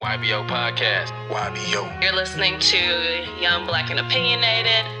YBO Podcast. YBO. You're listening to Young, Black, and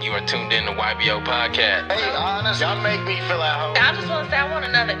Opinionated. You are tuned in to YBO Podcast. Hey, honest, y'all make me feel at home. I just want to say I want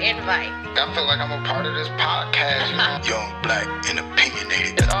another invite. I feel like I'm a part of this podcast, you know? Young, Black, and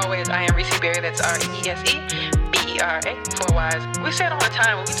Opinionated. As always, I am Reese Berry. That's RESEBERA. 4 Ys. We say it all the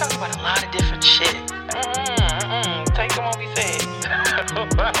time, but we talk about a lot of different shit. Take them what we said. I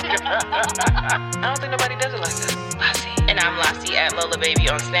don't think nobody does it like that. Lassie. And I'm Lassie at Lola Baby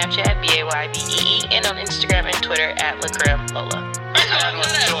on Snapchat, BAYBEE, and on Instagram and Twitter at LaCreme Lola. I got no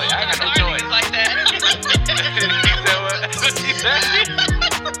choice. Like that.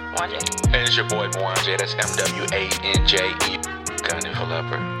 Mwanje. And it's your boy Mwanje. That's MWANJE. Gun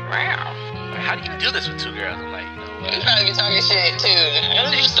developer. Wow. How do you do this with two girls? I'm like, you know what? You probably be talking shit too.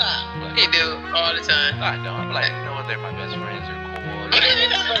 You stop. He do all the time. I don't. I'm like, you know what? They're my best friends. They're cool.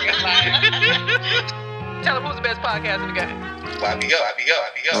 Tell them who's the best podcast in the game. YBO.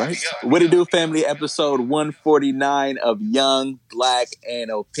 All right. What it do, family? Episode 149 of Young, Black, and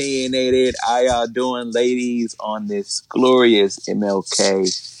Opinionated. How y'all doing, ladies, on this glorious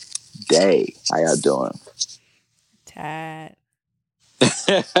MLK Day? How y'all doing? Tired.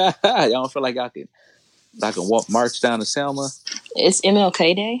 Y'all don't feel like y'all can walk, march down to Selma? It's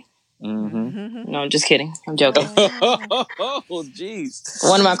MLK Day. Mm-hmm. No, I'm just kidding. I'm joking. Oh, jeez.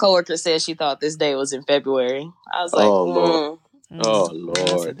 One of my coworkers said she thought this day was in February. I was like, Oh, Lord. Oh, That's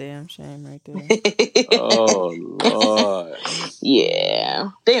a Lord. damn shame right there. Oh, Lord. Yeah.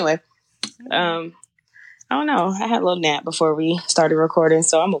 But anyway, I don't know. I had a little nap before we started recording,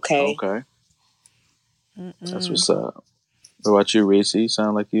 so I'm okay. Okay. That's what's up. What about you, Reese? You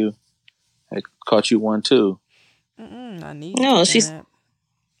sound like you had caught you one, too. I need No, to she's- nap.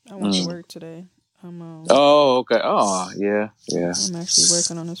 I went to work today. I'm Oh, okay. Oh, yeah. I'm actually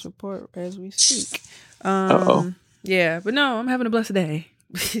working on this report as we speak. Uh-oh. Yeah, but no, I'm having a blessed day.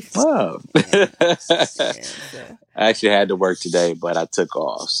 Wow. So- I actually had to work today, but I took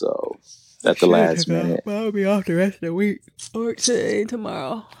off, so at the last minute. But I'll be off the rest of the week. I work today and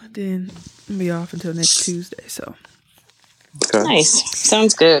tomorrow. Then I'll be off until next Tuesday. So Okay. Nice.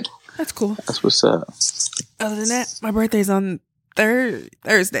 Sounds good. that's cool. That's what's up. Other than that, my birthday's on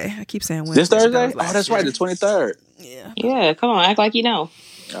Thursday. I keep saying This Wednesday. but that Thursday? was Oh, that's last right, year. the 23rd. Yeah. Yeah, come on. Act like you know.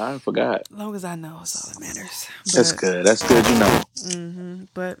 I forgot. As long as I know, it's all that matters. That's good. That's good, you know.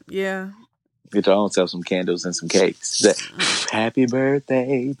 But yeah, Get your own self some candles and some cakes. Happy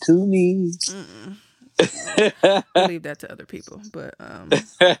birthday to me. I'll leave that to other people. But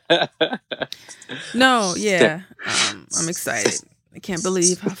no, yeah, I'm excited. I can't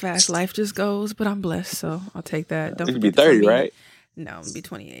believe how fast life just goes, but I'm blessed, so I'll take that. Don't You could be forget to 30, tell me- right? No, I'm gonna be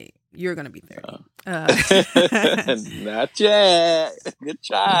 28. You're gonna be 30. Not yet. Good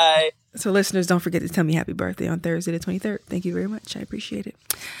try. So listeners, don't forget to tell me happy birthday on Thursday the 23rd. Thank you very much. I appreciate it.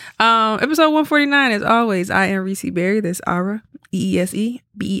 Episode 149, as always, I am Reese Berry. That's Ara,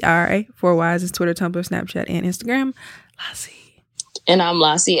 EESEBERA. 4 Ys is Twitter, Tumblr, Snapchat, and Instagram. Lassie. And I'm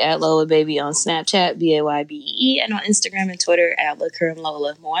Lassie at Lola Baby on Snapchat, BAYBEE, and on Instagram and Twitter at LaCreme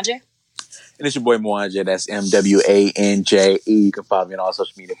Lola. Mwanje? And it's your boy Mwanje. That's MWANJE. You can follow me on all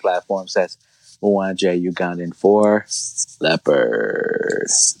social media platforms. That's Mwanje Ugandan for Leopard.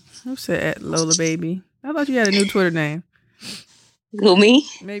 Who said at Lola Baby? I thought you had a new Twitter name. Who, me?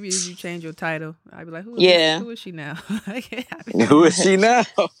 Maybe if you change your title, I'd be like, who is she now? Who is she now?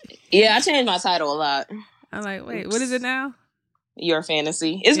 Yeah, I changed my title a lot. I'm like, wait, what is it now? Your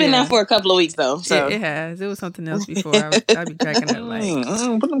fantasy. It's been Yeah. now for a couple of weeks, though. So It has. It was something else before. I'd be cracking up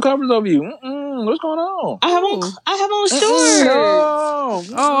like, Put them covers over you. What's going on? I have on shorts. No.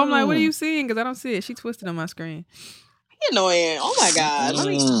 oh, I'm like, what are you seeing? Because I don't see it. She twisted on my screen. Annoying. Oh my God. Let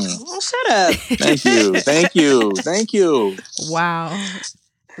me shut up. Thank you. Wow.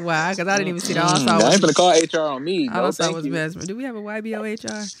 Because I didn't even see that. All I saw I was, ain't gonna call HR on me. all I No, saw thank was you. Mesmer. Do we have a YBO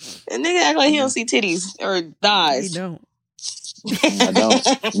HR? And nigga act like he don't see titties or We thighs. don't. I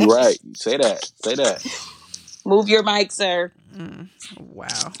don't. You're right. Say that. Move your mic, sir. Wow.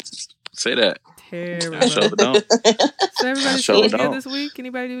 Say that. Terrible. I sure don't. So everybody sure still here don't. this week?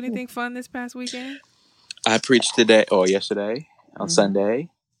 Anybody do anything fun this past weekend? I preached today or yesterday on Sunday.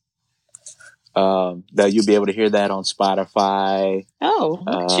 That you'll be able to hear that on Spotify. Oh,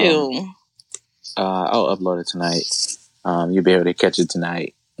 look at you. I'll upload it tonight. You'll be able to catch it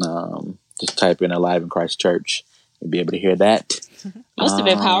tonight. Just type in Alive in Christ Church. You'll be able to hear that. Must have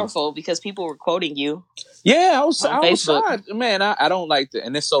been powerful because people were quoting you. Yeah, I was On Facebook. outside. Man, I don't like to,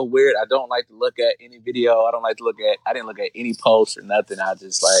 and it's so weird. I don't like to look at any video. I didn't look at any post or nothing. I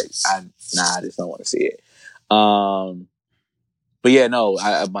just I just don't want to see it. But yeah, no,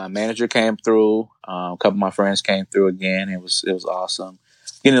 my manager came through. A couple of my friends came through again. It was awesome.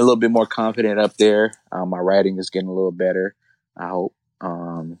 getting a little bit more confident up there. My writing is getting a little better, I hope.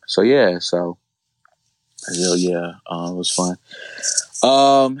 So it was fun.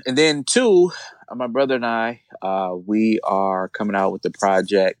 And then two, my brother and I, we are coming out with the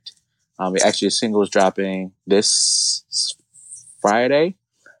project. Actually, a single is dropping this Friday.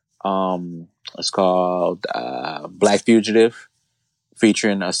 It's called Black Fugitive,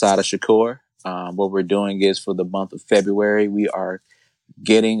 featuring Asada Shakur. What we're doing is for the month of February, we are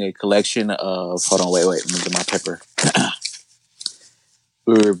getting a collection of. Hold on, wait. Let me get my pepper.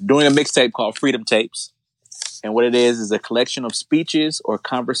 We're doing a mixtape called Freedom Tapes. And what it is a collection of speeches or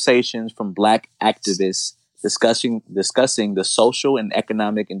conversations from Black activists discussing the social and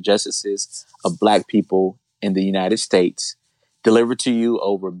economic injustices of Black people in the United States, delivered to you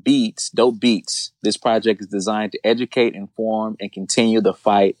over dope beats. This project is designed to educate, inform, and continue the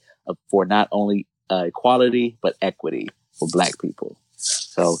fight for not only equality, but equity for Black people.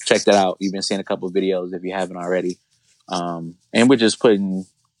 So check that out. You've been seeing a couple of videos if you haven't already. And we're just putting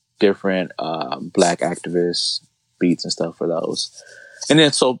different Black activists beats and stuff for those. And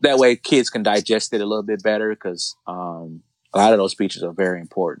then so that way kids can digest it a little bit better, because a lot of those speeches are very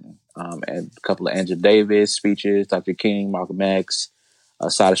important. And a couple of Angela Davis speeches, Dr. King, Malcolm X,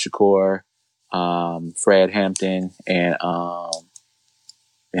 Asada Shakur, Fred Hampton, and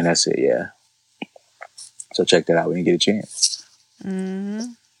that's it, yeah. So check that out when you get a chance.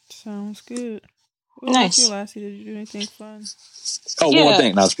 Sounds good. What Nice. about you, Lassie? Did you do anything fun? Oh, Yeah. one more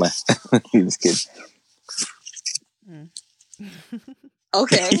thing. No, I was playing. He was kidding.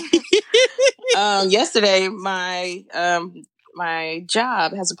 Okay. Yesterday, my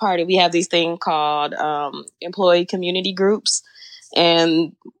job has a party. We have these thing called employee community groups,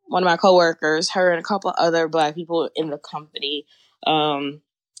 and one of my coworkers, her and a couple of other Black people in the company,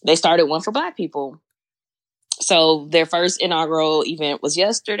 they started one for Black people. So their first inaugural event was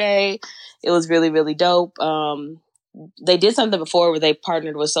yesterday. It was really, really dope. They did something before where they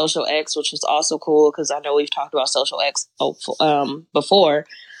partnered with Social X, which was also cool, because I know we've talked about Social X before.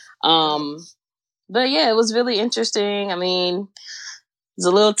 But yeah, it was really interesting. I mean, it was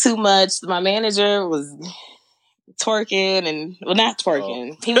a little too much. My manager was twerking and, well, not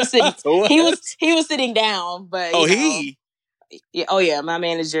twerking. He was sitting. he was sitting down. But yeah, my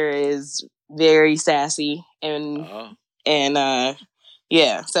manager is very sassy and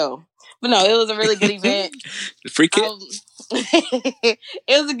yeah. So, but no, it was a really good event. Free kid. It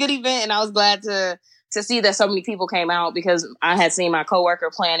was a good event, and I was glad to see that so many people came out, because I had seen my coworker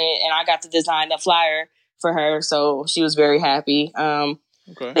plan it, and I got to design the flyer for her, so she was very happy. Okay.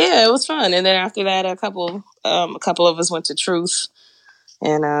 Yeah, it was fun. And then after that, a couple of us went to Truth,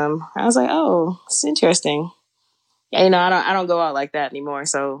 and I was like, oh, it's interesting. Yeah, I don't go out like that anymore.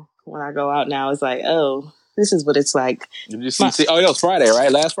 So when I go out now, it's like, oh, this is what it's like. Did you see? Oh, it was Friday,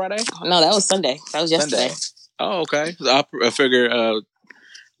 right? Last Friday? No, that was Sunday. That was yesterday. Sunday. Oh, okay. So I figure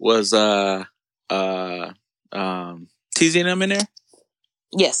was teasing them in there?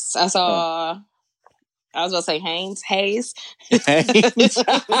 Yes, I saw. I was about to say Hayes.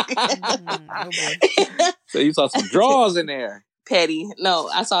 So you saw some draws in there. Petty. No,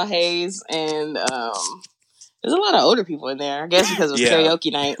 I saw Hayes, and there's a lot of older people in there. I guess because it was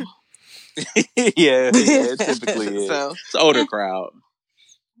karaoke night. yeah, it typically is. So, it's an older crowd.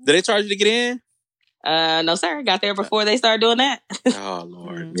 Did they charge you to get in? No, sir. I got there before they started doing that. Oh,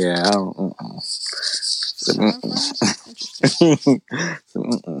 Lord. Yeah, I don't.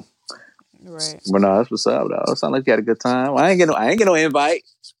 Right. But no, that's what's up, though. It sounds like you had a good time. I ain't get no invite.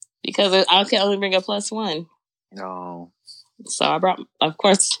 Because I can only bring a +1. No. So I brought, of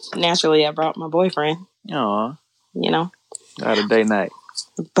course, naturally, I brought my boyfriend. Aw. Had a date night.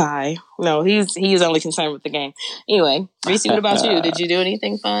 Bye. No, he's only concerned with the game. Anyway, Reese, what about you? Did you do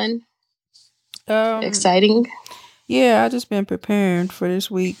anything fun? Exciting? Yeah, I just been preparing for this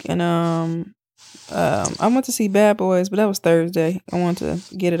week, and I went to see Bad Boys, but that was Thursday. I wanted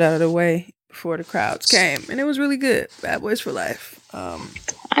to get it out of the way before the crowds came, and it was really good. Bad Boys for Life.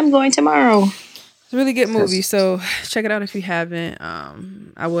 I'm going tomorrow. It's a really good movie, so check it out if you haven't.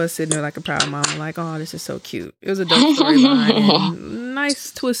 I was sitting there like a proud mom, like, oh, this is so cute. It was a dope storyline and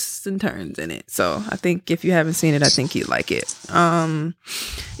nice twists and turns in it. So I think if you haven't seen it, I think you'd like it.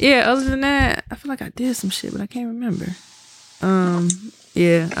 Yeah, other than that, I feel like I did some shit, but I can't remember.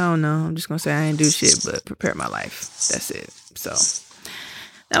 Yeah, I don't know. I'm just gonna say I ain't do shit but prepare my life. That's it. So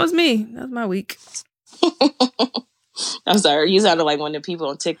that was me. That was my week. I'm sorry, you sounded like one of the people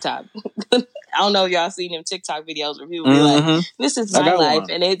on TikTok. I don't know if y'all seen them TikTok videos where people be like, this is my life,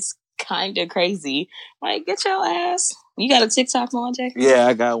 and it's kind of crazy. Like, get your ass. You got a TikTok, Monte? Yeah,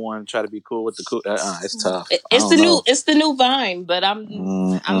 I got one. Try to be cool with the cool. It's tough. It's the new Vine, but I'm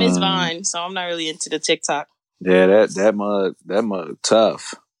his Vine, so I'm not really into the TikTok. Yeah, that mug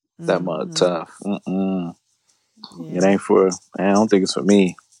tough. That mug tough. Yeah. It ain't for. I don't think it's for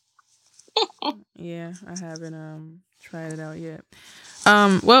me. Yeah, I haven't tried it out yet.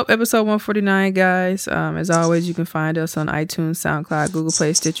 Well, episode 149, guys. As always, you can find us on iTunes, SoundCloud, Google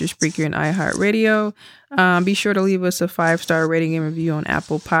Play, Stitcher, Spreaker, and iHeartRadio. Be sure to leave us a 5-star rating and review on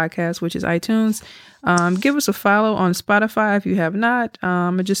Apple Podcasts, which is iTunes. Give us a follow on Spotify if you have not.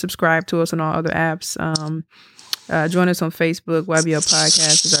 And just subscribe to us on all other apps. Join us on Facebook. YBL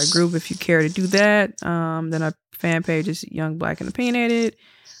Podcast is our group if you care to do that. Then our fan page is Young, Black, and Opinionated.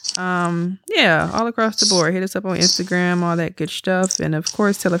 Yeah, all across the board. Hit us up on Instagram, all that good stuff. And of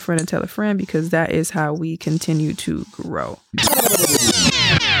course, tell a friend because that is how we continue to grow.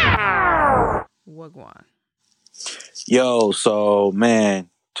 Wagwan. Yo, so man,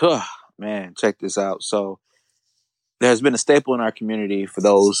 check this out. So there's been a staple in our community for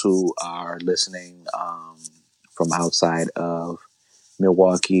those who are listening from outside of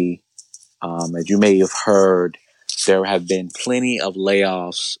Milwaukee. As you may have heard, there have been plenty of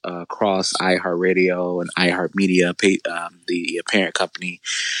layoffs across iHeartRadio and iHeartMedia, the parent company.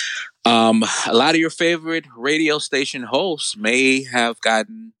 A lot of your favorite radio station hosts may have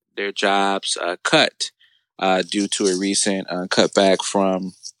gotten their jobs cut due to a recent cutback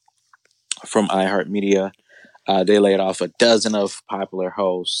from iHeartMedia. They laid off a dozen of popular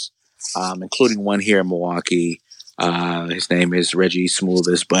hosts, including one here in Milwaukee. His name is Reggie Smooth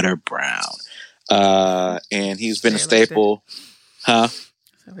as Butter Brown. And he's been a staple. Like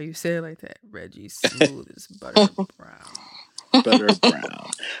That's how you say it like that. Reggie Smooth as Butter Brown. Butter Brown.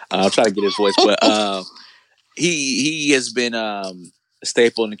 I'll try to get his voice, but he has been a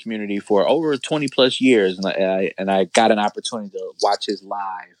staple in the community for over 20 plus years, and I got an opportunity to watch his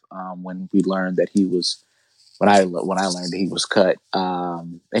live when we learned that he was when I learned that he was cut.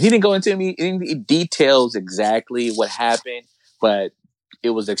 And he didn't go into any details exactly what happened, but it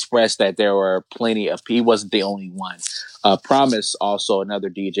was expressed that there were plenty of. He wasn't the only one. Promise, also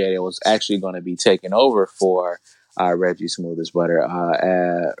another DJ that was actually going to be taking over for Reggie Smooth as Butter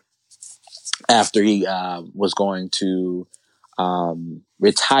after he was going to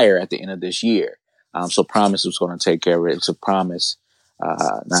retire at the end of this year. So Promise was going to take care of it. It's a promise,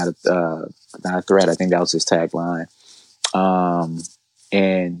 not a threat. I think that was his tagline.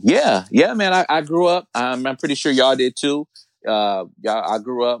 And yeah, man. I grew up. I'm pretty sure y'all did too. I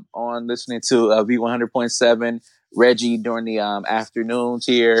grew up on listening to V100.7 Reggie during the afternoons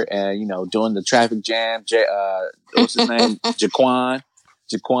here, and doing the traffic jam. What's his name? Jaquan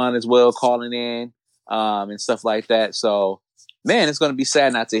as well, calling in and stuff like that. So, man, it's going to be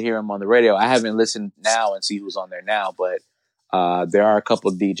sad not to hear him on the radio. I haven't listened now and see who's on there now, but there are a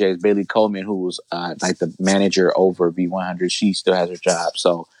couple of DJs. Bailey Coleman, who was like the manager over V100, she still has her job.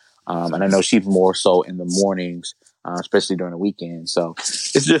 So, and I know she's more so in the mornings. Especially during the weekend. So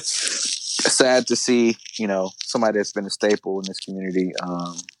it's just sad to see, somebody that's been a staple in this community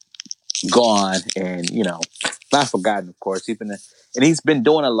gone and, not forgotten, of course. He's been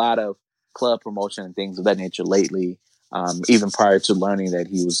doing a lot of club promotion and things of that nature lately, even prior to learning that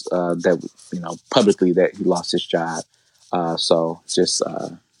he was, publicly that he lost his job. So just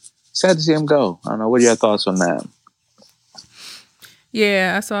sad to see him go. I don't know. What are your thoughts on that?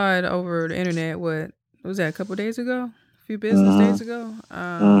 Yeah, I saw it over the internet. What was that, a couple days ago? A few business days ago?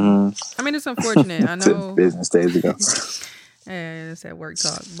 I mean, it's unfortunate. I know. Business days ago. And it's that work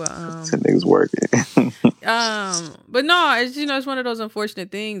talk. But that nigga's working. But no, it's it's one of those unfortunate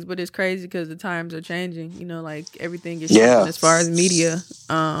things, but it's crazy because the times are changing. Like everything is changing as far as media.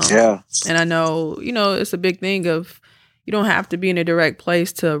 And I know, it's a big thing of you don't have to be in a direct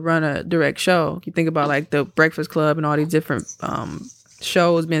place to run a direct show. You think about like the Breakfast Club and all these different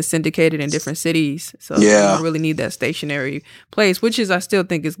shows being syndicated in different cities, so you don't really need that stationary place, which is I still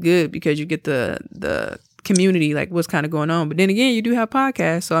think is good because you get the community, like what's kind of going on. But then again, you do have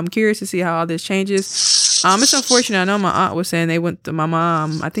podcasts, so I'm curious to see how all this changes. It's unfortunate. I know my aunt was saying they went to my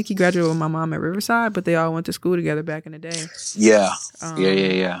mom. I think he graduated with my mom at Riverside, but they all went to school together back in the day. Yeah.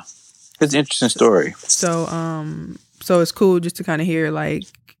 It's an interesting story. So it's cool just to kind of hear like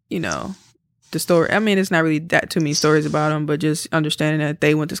the story. I mean, it's not really that too many stories about them, but just understanding that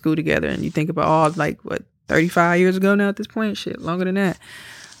they went to school together, and you think about all 35 years ago now at this point, shit, longer than that.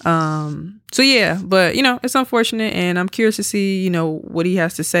 So yeah, but it's unfortunate, and I'm curious to see what he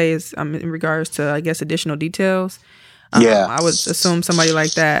has to say is in regards to I guess additional details. I would assume somebody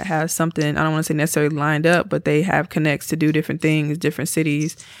like that has something, I don't want to say necessarily lined up, but they have connects to do different things, different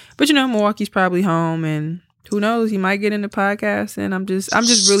cities. But Milwaukee's probably home, and who knows? He might get into podcasts, and I'm just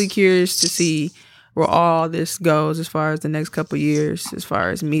really curious to see where all this goes as far as the next couple of years, as far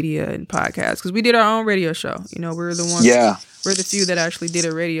as media and podcasts. Because we did our own radio show. You know, we're the ones. Yeah. We're the few that actually did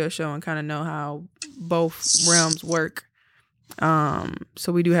a radio show and kind of know how both realms work.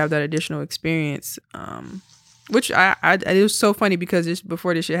 So we do have that additional experience. Which it was so funny because just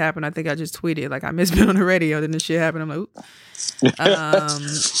before this shit happened, I think I just tweeted like I miss being on the radio. Then this shit happened. I'm like, ooh.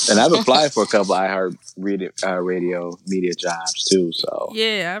 And I've applied for a couple iHeart radio media jobs too. So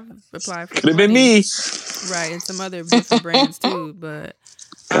yeah, I've applied for. Could have been me, right? And some other different brands too, but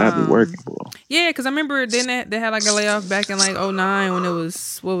gotta be working, bro. Yeah, because I remember then they had like a layoff back in like 2009 when it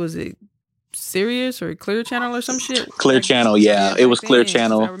was what was it? Sirius or Clear Channel or some shit. Clear Channel, yeah, it was Clear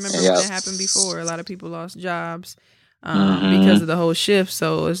Channel. I remember when that happened before. A lot of people lost jobs because of the whole shift.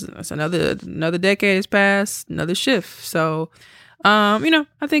 So it's another decade has passed, another shift. So, I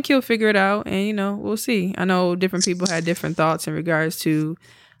think he'll figure it out, and we'll see. I know different people had different thoughts in regards to,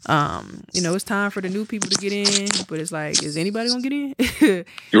 it's time for the new people to get in, but it's like, is anybody gonna get in?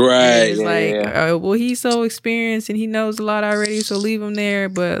 Right. It's well, he's so experienced and he knows a lot already, so leave him there.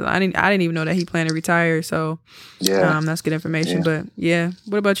 But I didn't even know that he planned to retire. So that's good information. Yeah. But yeah,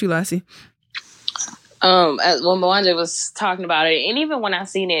 what about you, Lassie? When Mwanje was talking about it, and even when I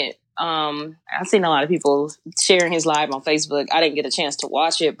seen it, I've seen a lot of people sharing his live on Facebook. I didn't get a chance to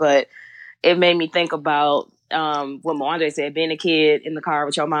watch it, but it made me think about what Mwanje said, being a kid in the car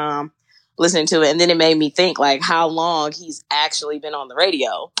with your mom, listening to it. And then it made me think like how long he's actually been on the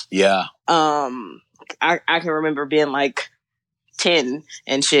radio. Yeah. I can remember being like 10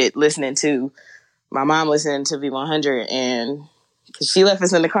 and shit, listening to my mom listening to V100, and she left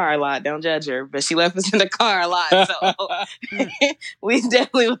us in the car a lot. Don't judge her, but she left us in the car a lot. So we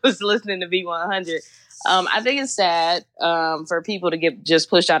definitely was listening to V100. I think it's sad for people to get just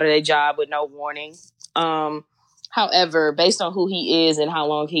pushed out of their job with no warning. However, based on who he is and how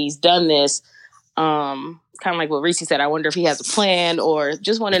long he's done this, kind of like what Reese said, I wonder if he has a plan or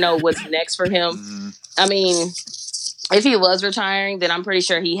just want to know what's next for him. I mean, if he was retiring, then I'm pretty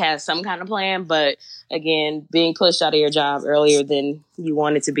sure he has some kind of plan. But again, being pushed out of your job earlier than you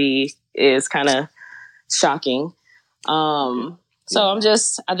want it to be is kind of shocking. So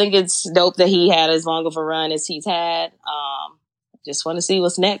I think it's dope that he had as long of a run as he's had. Just want to see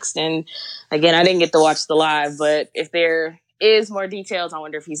what's next. And again, I didn't get to watch the live, but if there is more details, I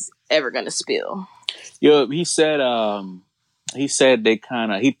wonder if he's ever going to spill. Yeah, he said he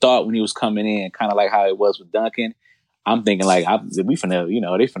thought when he was coming in, kind of like how it was with Duncan. I'm thinking like, they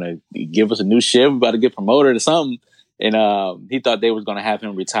finna give us a new shift. We about to get promoted or something. And he thought they was going to have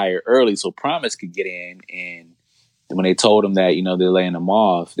him retire early so Promise could get in. And when they told him that, they're laying him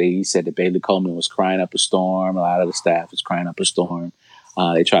off, he said that Bailey Coleman was crying up a storm. A lot of the staff was crying up a storm.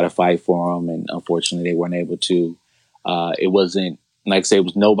 They tried to fight for him, and unfortunately they weren't able to. It wasn't, like I say, it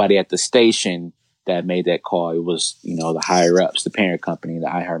was nobody at the station that made that call. It was, the higher ups, the parent company, the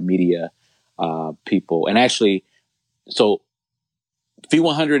iHeartMedia people. And actually, so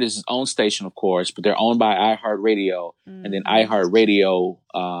V100 is its own station, of course, but they're owned by iHeartRadio. And then iHeartRadio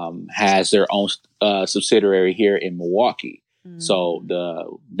has their own subsidiary here in Milwaukee. So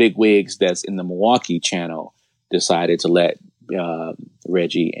the big wigs that's in the Milwaukee channel decided to let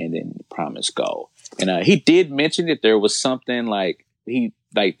Reggie and then Promise go. And he did mention that there was something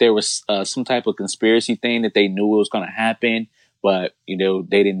there was some type of conspiracy thing that they knew it was going to happen, but they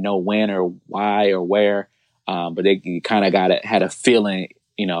didn't know when or why or where. But they kind of had a feeling,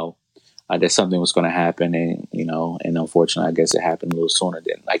 that something was going to happen, and and unfortunately, I guess it happened a little sooner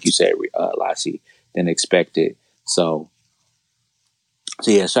than, like you said, Lassie, than expected. So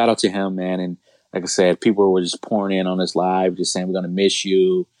yeah, shout out to him, man. And like I said, people were just pouring in on this live, just saying we're going to miss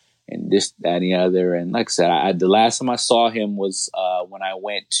you and this, that, and the other. And like I said, the last time I saw him was when I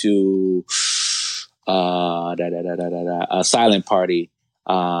went to a silent party.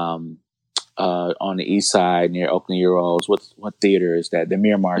 On the east side near Oakland Euros. What theater is that? The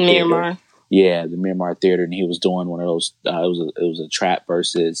Miramar Theater. Yeah, the Miramar Theater. And he was doing one of those. It was a trap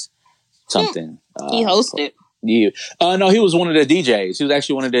versus something. He hosted. Yeah. No, he was one of the DJs. He was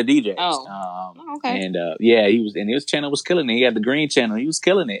actually one of their DJs. Okay. And he was, and his channel was killing it. He had the green channel. He was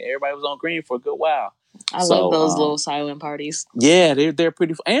killing it. Everybody was on green for a good while. I love those little silent parties. Yeah, they're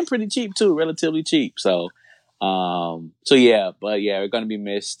pretty cheap too, relatively cheap. So yeah, but yeah, we're gonna be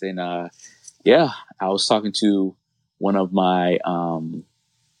missed. And I was talking to one of my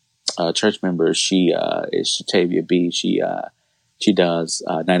church members. She is Shatavia B. She does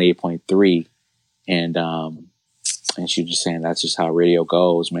 98.3, and she was just saying that's just how radio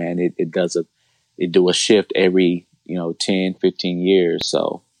goes, man. It do a shift every 10, 15 years.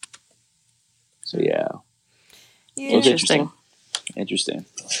 So yeah. Yeah. So it's interesting.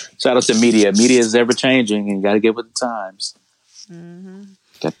 Shout out to media. Media is ever changing, and you got to get with the times. Mm-hmm.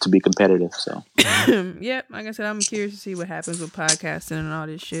 Got to be competitive. So Yep, like I said, I'm curious to see what happens with podcasting and all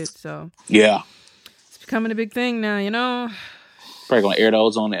this shit. So yeah, it's becoming a big thing now. You know, probably gonna air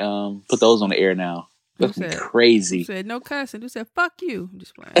those on the put those on the air now. That's crazy. Who said no cussing? Who said fuck you? I'm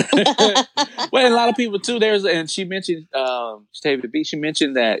just playing. Well, a lot of people too. And she mentioned Tavia B. She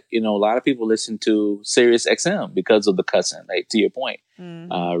mentioned that a lot of people listen to Sirius XM because of the cussing. Like to your point,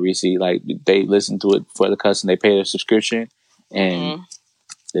 Reese, like they listen to it for the cussing. They pay their subscription and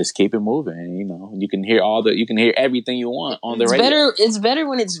just keep it moving. And, you can hear everything you want on the radio. It's better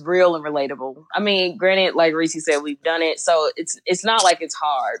when it's real and relatable. I mean, granted, like Reese said, we've done it, so it's not like it's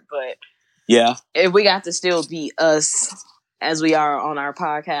hard, but. Yeah. If we got to still be us as we are on our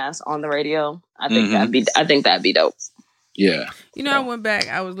podcast on the radio, I think that'd be dope. Yeah. I went back.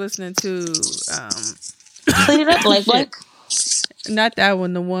 I was listening to Clean It Up, Blake. Not that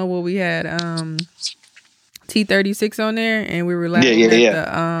one. The one where we had T36 on there, and we were laughing at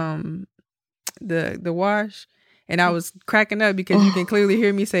the wash. And I was cracking up because you can clearly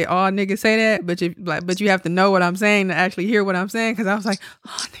hear me say all niggas say that, but you have to know what I'm saying to actually hear what I'm saying. Because I was like,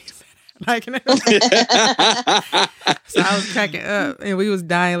 oh niggas. So I was cracking up and we was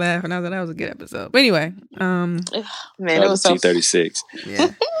dying laughing. I was like, that was a good episode. But anyway, man, it was so T36.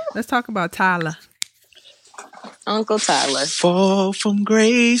 Yeah. Let's talk about Tyler. Uncle Tyler. Fall from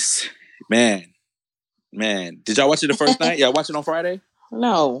grace. Man. Did y'all watch it the first night? Y'all watch it on Friday?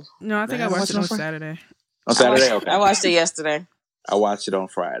 No, I think I watched it on Saturday. On Saturday? Okay. I watched it yesterday. I watched it on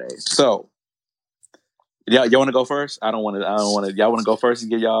Friday. So y'all want to go first? I don't want to. Y'all want to go first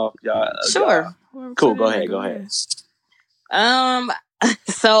and give y'all. Sure. Cool. Go ahead.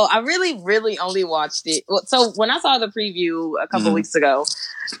 So I really, really only watched it. So when I saw the preview a couple weeks ago,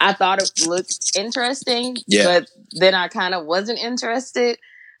 I thought it looked interesting. Yeah. But then I kind of wasn't interested.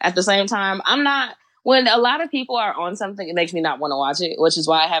 At the same time, I'm not. When a lot of people are on something, it makes me not want to watch it, which is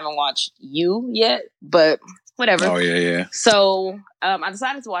why I haven't watched You yet. But whatever. Oh yeah. So I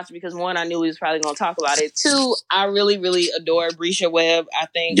decided to watch it because one, I knew we was probably going to talk about it. Two, I really, really adore Brescia Webb. I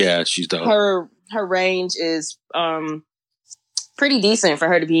think she's dope. Her range is pretty decent for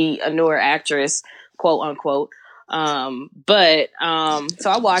her to be a newer actress, quote unquote. So I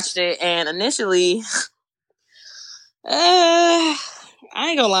watched it, and initially, I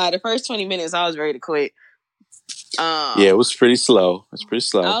ain't gonna lie, the first 20 minutes I was ready to quit. It was pretty slow. I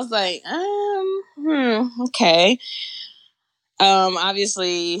was like, okay.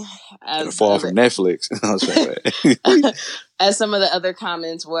 Obviously, as fall from Netflix. As some of the other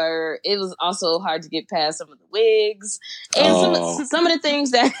comments were, it was also hard to get past some of the wigs and some of the things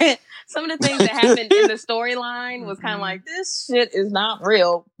that happened in the storyline was kind of like, this shit is not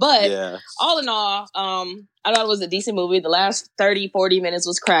real. But all in all, I thought it was a decent movie. The last 30-40 minutes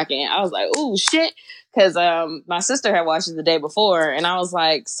was cracking. I was like, ooh, shit. Because my sister had watched it the day before, and I was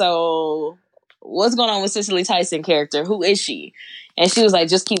like, so what's going on with Cicely Tyson character? Who is she? And she was like,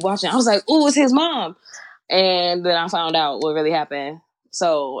 just keep watching. I was like, ooh, it's his mom. And then I found out what really happened.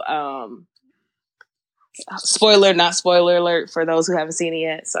 So, not spoiler alert for those who haven't seen it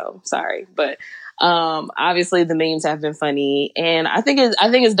yet. So sorry, but obviously the memes have been funny, and I think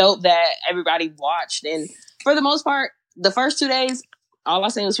it's dope that everybody watched. And for the most part, the first 2 days, all I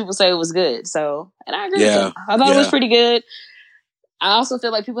seen was people say it was good. So, and I agree with them. I thought it was pretty good. I also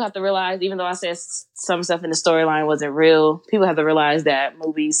feel like people have to realize, even though I said some stuff in the storyline wasn't real, people have to realize that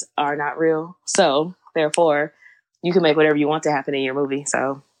movies are not real. So, therefore, you can make whatever you want to happen in your movie.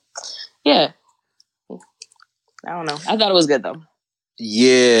 So, yeah. I don't know. I thought it was good, though.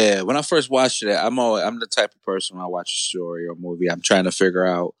 Yeah. When I first watched it, I'm the type of person when I watch a story or a movie, I'm trying to figure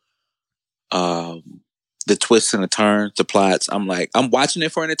out the twists and the turns, the plots. I'm watching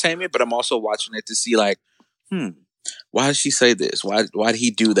it for entertainment, but I'm also watching it to see why did she say this? Why did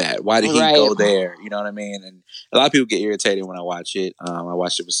he do that? Why did he go there? You know what I mean? And a lot of people get irritated when I watch it. I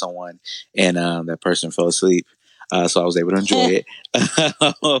watched it with someone, and that person fell asleep, so I was able to enjoy it.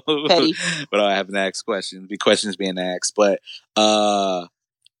 But I haven't asked questions. Be questions being asked, but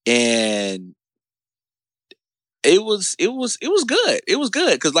and it was good. It was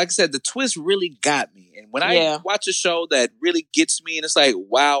good because, like I said, the twist really got me. And when I watch a show that really gets me, and it's like,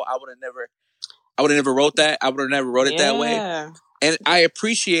 wow, I would have never wrote that. I would have never wrote it that way. And I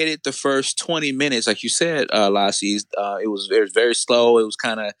appreciated the first 20 minutes, like you said, Lassie. It was very slow. It was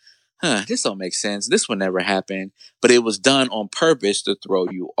kind of, this don't make sense. This would never happen. But it was done on purpose to throw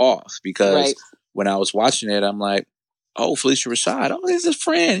you off. Because when I was watching it, I'm like, oh, Felicia Rashad. Oh, this is a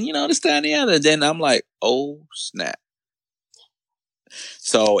friend. You know, this, that, and the other. Then I'm like, oh, snap.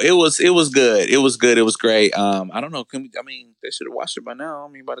 So it was good. It was good. It was great. I don't know. They should have watched it by now. I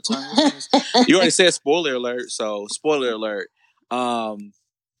mean, by the time you already said spoiler alert. So spoiler alert. I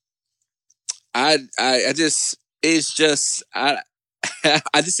just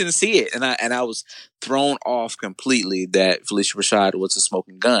didn't see it, and I was thrown off completely that Phylicia Rashad was a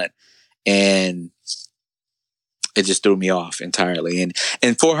smoking gun, and it just threw me off entirely.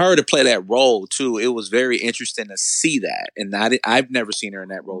 And for her to play that role too, it was very interesting to see that. And I've never seen her in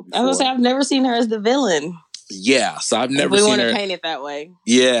that role before. I was gonna say I've never seen her as the villain. Yeah, so I've never seen her. We want to paint it that way.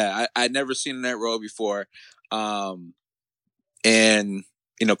 Yeah, I'd never seen her in that role before. And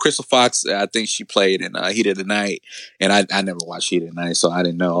Crystal Fox, I think she played in Heat of the Night, and I never watched Heat of the Night, so I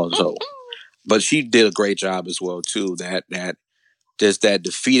didn't know. So, but she did a great job as well too. That just that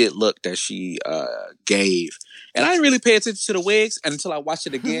defeated look that she gave. And I didn't really pay attention to the wigs until I watched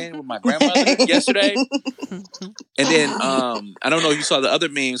it again with my grandmother yesterday. And then I don't know if you saw the other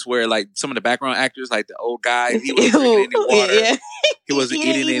memes where like some of the background actors, like the old guy, he wasn't drinking any water. Yeah. He wasn't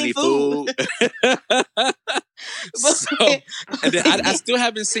eating any food. So, and then I still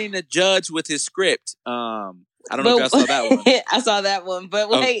haven't seen the judge with his script. I don't know if y'all saw that one. I saw that one, but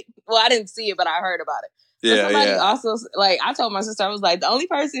wait, well, I didn't see it, but I heard about it. Yeah, somebody also, like, I told my sister, I was like, the only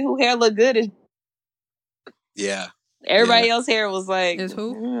person who hair looked good is. Yeah. Everybody else hair was like. Is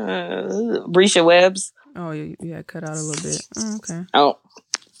who? Brisha Webbs. Oh, yeah, cut out a little bit. Oh, okay. Oh.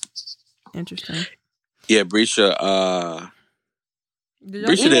 Interesting. Yeah, Brisha.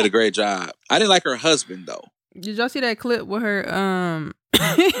 Brisha did a great job. I didn't like her husband though. Did y'all see that clip with her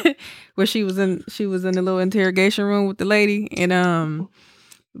where she was in the little interrogation room with the lady, and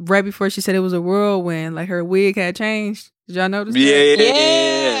right before she said it was a whirlwind, like her wig had changed. Did y'all notice that?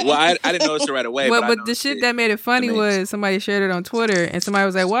 Yeah. Well, I didn't notice it right away. But the shit that made it funny was somebody shared it on Twitter, and somebody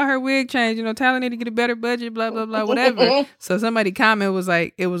was like, "Why her wig changed? Tyler need to get a better budget, blah blah blah, whatever." So somebody comment was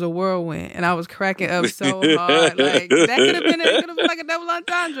like, "It was a whirlwind," and I was cracking up so hard. Like that could have been like a double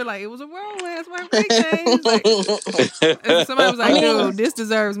entendre. Like it was a whirlwind. That's why her wig changed. Like, and somebody was like, "Dude, this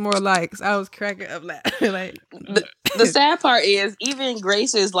deserves more likes." I was cracking up laughing. Like the sad part is even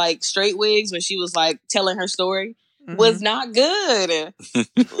Grace's like straight wigs when she was like telling her story. Was not good.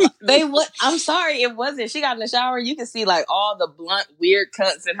 I'm sorry, it wasn't. She got in the shower, you can see like all the blunt, weird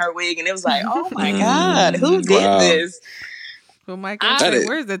cuts in her wig, and it was like, oh my God, who did this? Well, Michael,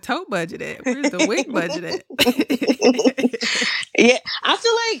 where's the toe budget at? Where's the wig budget at? Yeah, I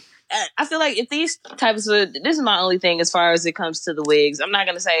feel like if these types of, this is my only thing as far as it comes to the wigs. I'm not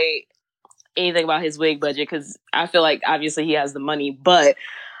gonna say anything about his wig budget because I feel like obviously he has the money, but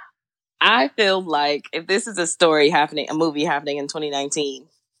I feel like if this is a movie happening in 2019,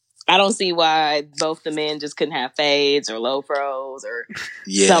 I don't see why both the men just couldn't have fades or low pros or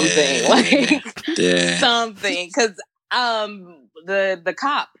something. Like something. Because the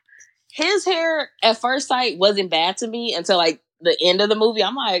cop, his hair at first sight wasn't bad to me until like the end of the movie.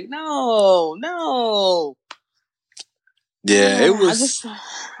 I'm like, no. Yeah, it was.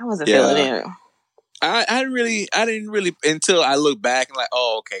 I wasn't feeling it. I didn't really until I look back and like,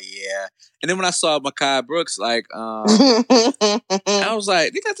 oh, okay, yeah. And then when I saw Mekhi Brooks, like, I was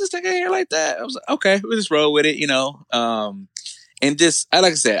like, they got this thing hair like that. I was like, okay, we'll just roll with it, And just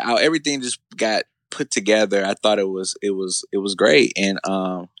like I said, how everything just got put together. I thought it was great. And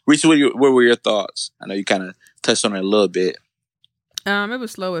Reese, what were your thoughts? I know you kind of touched on it a little bit. It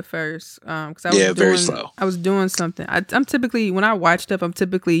was slow at first. Cause I was very slow. I was doing something. I'm typically, when I watch stuff, I'm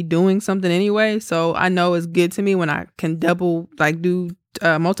typically doing something anyway. So I know it's good to me when I can do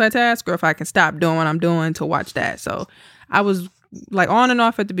multitask, or if I can stop doing what I'm doing to watch that. So I was like on and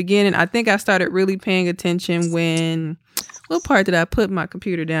off at the beginning. I think I started really paying attention when, what part did I put my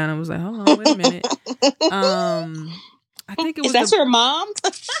computer down? I was like, hold on, wait a minute. I think it was. Is that your mom?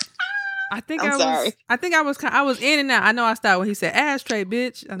 I think I was in and out. I know I started when he said ashtray,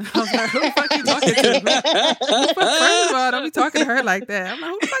 bitch. And I was like, who the fuck you talking to? First of all, don't be talking to her like that. I'm like,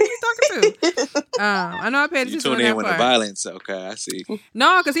 who the fuck you talking to? I know I paid attention to that part. You tune in when the violence, okay, I see.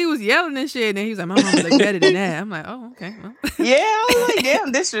 No, because he was yelling and shit, and then he was like, my mom was better than that. I'm like, oh, okay. Well. Yeah, I was like,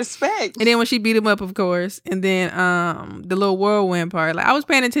 damn, disrespect. And then when she beat him up, of course, and then the little whirlwind part, like I was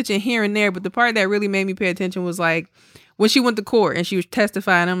paying attention here and there, but the part that really made me pay attention was like, when she went to court and she was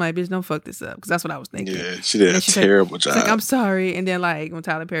testifying, I'm like, bitch, don't fuck this up. Because that's what I was thinking. Yeah, she did a terrible job. She's like, I'm sorry. And then like when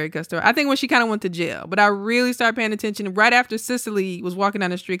Tyler Perry cussed her, I think when she kind of went to jail. But I really started paying attention right after Cicely was walking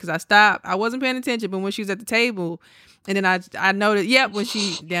down the street because I stopped. I wasn't paying attention, but when she was at the table, and then I noticed, when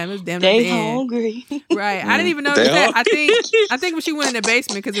she, it was damn they hungry. Right. I didn't even notice that. I think when she went in the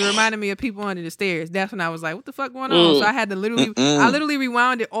basement, because it reminded me of people under the stairs, that's when I was like, what the fuck going on? So I had to literally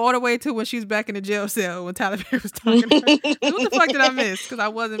rewound it all the way to when she was back in the jail cell when Tyler Perry was talking to What the fuck did I miss? Because I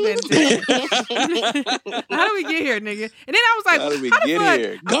wasn't paying attention. How do we get here, nigga? And then I was like, How did we how the get fuck?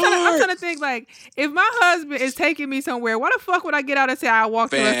 here? I'm trying to think, like, if my husband is taking me somewhere, why the fuck would I get out and say I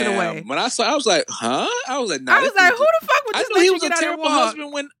walk the rest of the way? When I saw, I was like, huh? I was like, nah, I was like, who the fuck would I just knew let he you was a get out and terrible walk?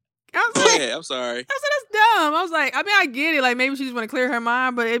 husband when. I was Go like, ahead, I'm sorry. I said, that's dumb. I was like, I mean, I get it. Like, maybe she just want to clear her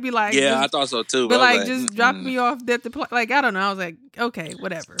mind, but it'd be like, Yeah, just, I thought so too. but I was like, just drop me off at the like, I don't know. I was like, okay,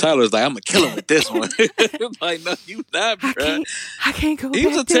 whatever. Tyler's like, I'm gonna kill him with this one. Like, no, you not, bro. I can't go. He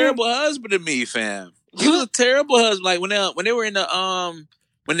was a back there. terrible husband to me, fam. He was a terrible husband. Like when they were in the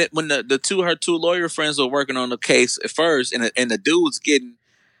when her two lawyer friends were working on the case at first, and the dude was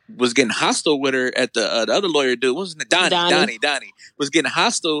getting hostile with her at the other lawyer dude. What was his name? Donnie was getting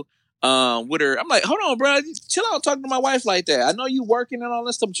hostile with her. I'm like, hold on, bro, chill out talking to my wife like that. I know you working and all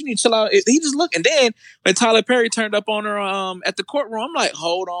that stuff, but you need to chill out. He just looked, and then when Tyler Perry turned up on her at the courtroom, I'm like,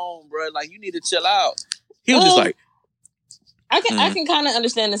 hold on, bro, like you need to chill out. He was just like, I can kind of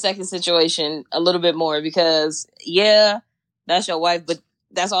understand the second situation a little bit more because yeah, that's your wife, but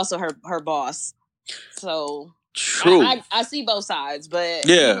that's also her boss. So true. I see both sides, but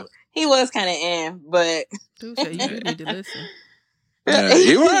yeah, he was kind of but Dude said you need to listen. Yeah,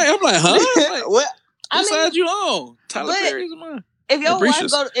 you're right. I'm like, huh? Like, what? What side you on? Tyler Perry's mine. If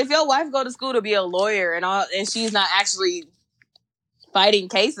your wife go to school to be a lawyer and she's not actually fighting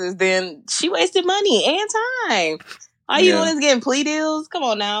cases, then she wasted money and time. All you doing is getting plea deals. Come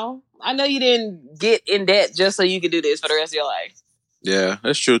on now. I know you didn't get in debt just so you could do this for the rest of your life. Yeah,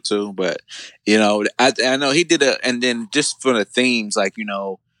 that's true too. But you know, I know he did and then just for the themes, like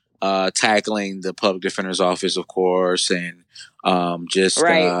tackling the public defender's office, of course, and how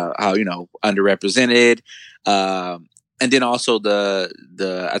underrepresented, and then also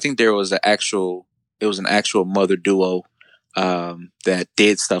the I think there was an actual mother duo that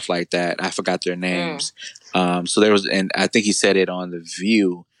did stuff like that. I forgot their names. So there was, and I think he said it on The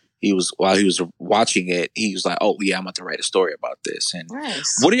View. While he was watching it, he was like, "Oh yeah, I'm about to write a story about this." And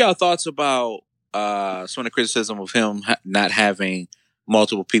what are y'all thoughts about some of the criticism of him not having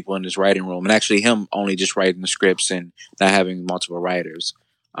multiple people in his writing room, and actually him only just writing the scripts and not having multiple writers?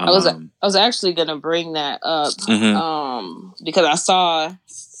 I was actually gonna bring that up because I saw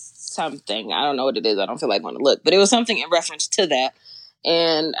something. I don't know what it is. I don't feel like going to look, but it was something in reference to that.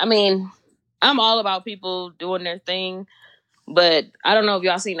 And I mean, I'm all about people doing their thing. But I don't know if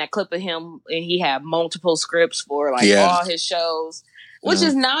y'all seen that clip of him, and he had multiple scripts for all his shows, which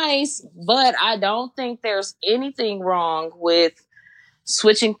is nice. But I don't think there's anything wrong with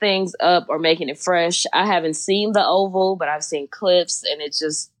switching things up or making it fresh. I haven't seen The Oval, but I've seen clips, and it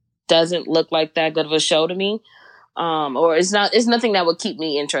just doesn't look like that good of a show to me. Or it's nothing that would keep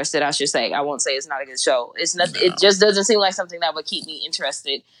me interested. I should say. I won't say it's not a good show. It's not. No. It just doesn't seem like something that would keep me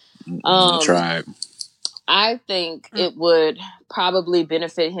interested. Try. I think it would probably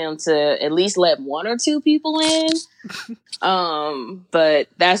benefit him to at least let one or two people in. But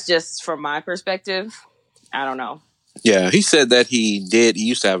that's just from my perspective. I don't know. Yeah, he said that he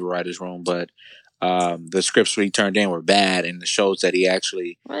used to have a writer's room, but the scripts he turned in were bad, and the shows that he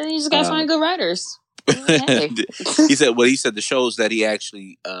actually... Well, you just gotta find good writers. He said the shows that he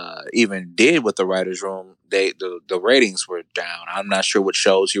actually even did with the writer's room, the ratings were down. I'm not sure what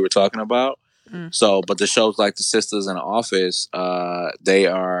shows you were talking about. So, but the shows like The Sisters and The Office, they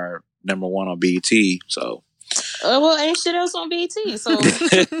are number one on BET. So, well, ain't shit else on BET. So,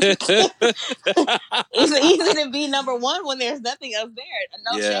 it's easy to be number one when there's nothing else there.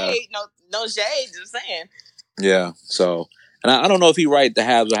 Shade, no shade. Just saying. Yeah. So, and I don't know if he write the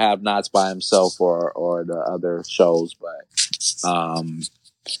haves or have-nots by himself or the other shows, but And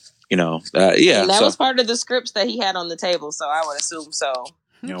that was part of the scripts that he had on the table. So I would assume so.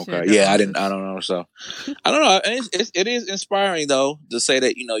 Okay. Yeah, I don't know. So I don't know. It is inspiring though to say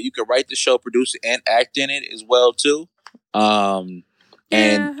that you can write the show, produce it, and act in it as well too. And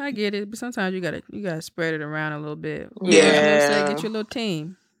I get it, but sometimes you gotta spread it around a little bit. Yeah, get your little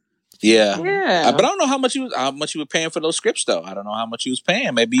team. Yeah. But I don't know how much you were paying for those scripts though. I don't know how much you was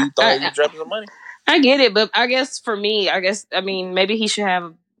paying. Maybe you thought you were dropping some money. I get it, but I guess for me, maybe he should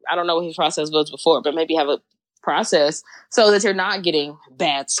have. I don't know what his process was before, but maybe have a process so that you're not getting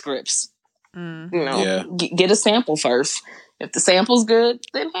bad scripts. Get a sample first. If the sample's good,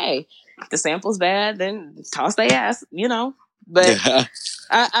 then hey. If the sample's bad, then toss their ass. But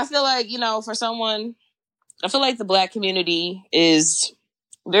I feel like for someone, I feel like the Black community is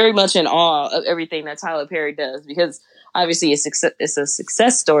very much in awe of everything that Tyler Perry does because obviously it's a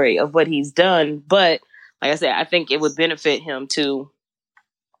success story of what he's done. But like I said, I think it would benefit him to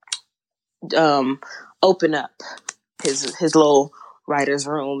open up his little writer's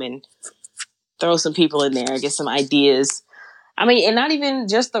room and throw some people in there, get some ideas. I mean, and not even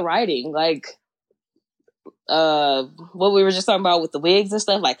just the writing, like what we were just talking about with the wigs and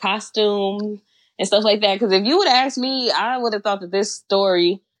stuff, like costume and stuff like that. Because if you would have asked me, I would have thought that this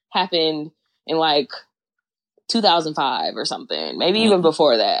story happened in like 2005 or something, maybe even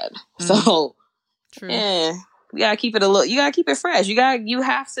before that. So, yeah, you gotta keep it you gotta keep it fresh. You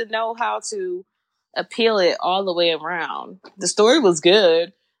have to know how to appeal it all the way around. The story was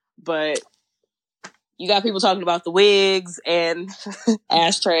good, but you got people talking about the wigs and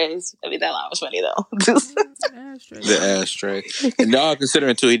ashtrays. I mean, that line was funny though. The ashtray. And y'all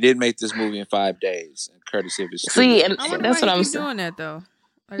considering too, he did make this movie in 5 days, courtesy of his studio. See, and that's what I'm saying. Doing that though.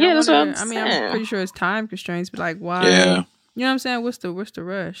 Like, yeah, that's what I'm saying. I mean, I'm pretty sure it's time constraints, but like, why? Yeah. You know what I'm saying? What's the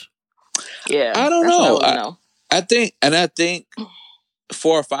rush? Yeah, I don't know. I think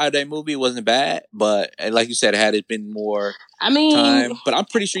 4 or 5 day movie wasn't bad, but like you said, had it been more time, but I'm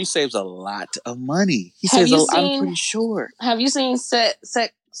pretty sure he saves a lot of money. I'm pretty sure. Have you seen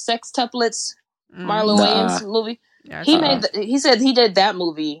Sextuplets? Marlon Wayans movie? Yeah, he said he did that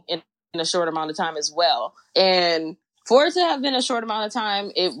movie in a short amount of time as well. And for it to have been a short amount of time,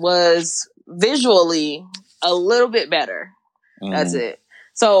 it was visually a little bit better. That's it.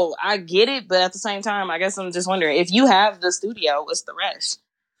 So I get it, but at the same time, I guess I'm just wondering, if you have the studio, what's the rest?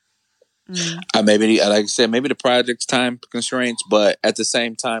 Maybe, like I said, maybe the project's time constraints, but at the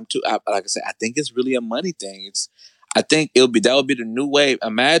same time, too, like I said, I think it's really a money thing. I think that would be the new wave.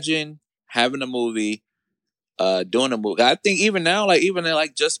 Imagine having a movie, doing a movie. I think even now, even in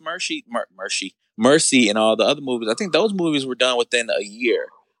Just Mercy, and all the other movies, I think those movies were done within a year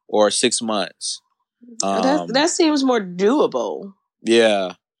or 6 months. That seems more doable.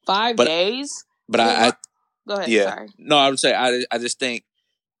 Yeah, 5 days. But I go ahead. Yeah, sorry. No, I would say I just think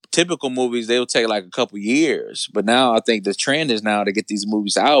typical movies, they'll take like a couple years. But now I think the trend is now to get these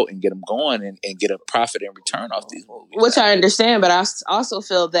movies out and get them going and get a profit and return off these movies. Which I understand, but I also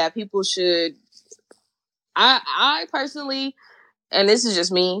feel that people should. I personally, and this is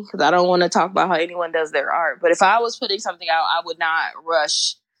just me because I don't want to talk about how anyone does their art. But if I was putting something out, I would not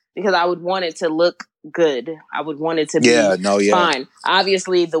rush because I would want it to look good. I would want it to be fine.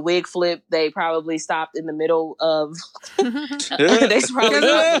 Obviously, the wig flip, they probably stopped in the middle of. They probably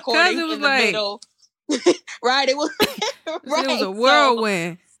stopped recording in the middle. Right, it was. Right, it was a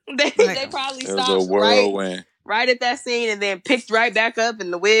whirlwind. They probably stopped right at that scene and then picked right back up,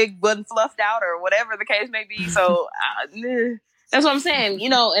 and the wig wasn't fluffed out or whatever the case may be. So that's what I'm saying.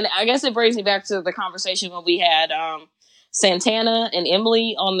 And I guess it brings me back to the conversation when we had Santana and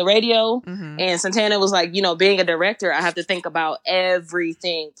Emily on the radio, and Santana was like, being a director, I have to think about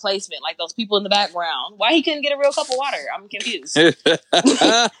everything, placement, like those people in the background. Why he couldn't get a real cup of water? I'm confused.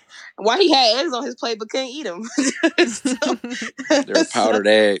 Why he had eggs on his plate but couldn't eat them? They're powdered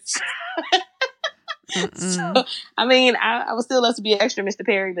eggs. So, I mean, I would still love to be an extra Mr.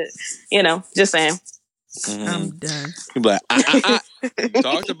 Perry, but just saying. I'm done. You'd be like, you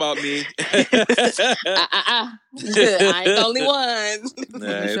talked about me. I ain't the only one.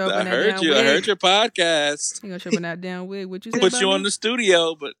 I heard you. I heard your podcast. You gonna show up in that damn wig? What you say? Put you on the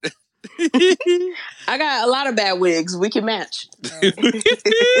studio, but I got a lot of bad wigs. We can match.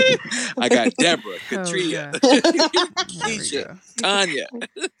 I got Deborah, Katrina, Keisha, Tanya,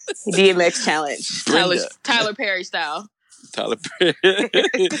 DMX challenge, Tyler Perry style. Tyler Perry.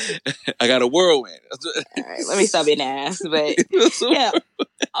 I got a whirlwind. All right, let me stop being ass. But yeah,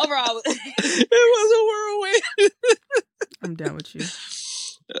 overall, it was a whirlwind. I'm done with you.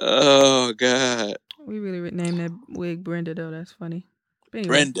 Oh God. We really named that wig Brenda though. That's funny. Anyway.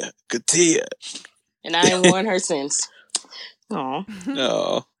 Brenda Katia. And I ain't worn her since. Oh.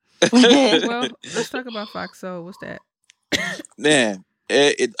 No. Well, let's talk about Fox Soul. What's that? Man,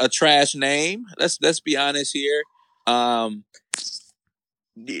 a trash name. Let's be honest here. Doing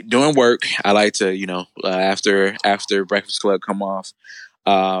work, I like to, after Breakfast Club come off,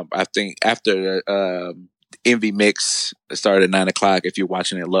 I think after Envy Mix started at 9:00, if you're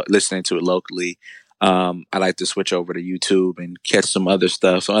watching it, listening to it locally, I like to switch over to YouTube and catch some other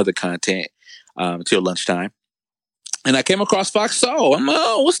stuff, some other content until lunchtime. And I came across Fox Soul. I'm like,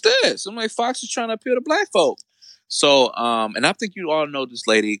 oh, what's this? I'm like, Fox is trying to appeal to black folk. So, and I think you all know this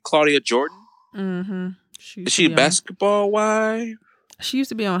lady, Claudia Jordan. Mm-hmm. Is she basketball wife? She used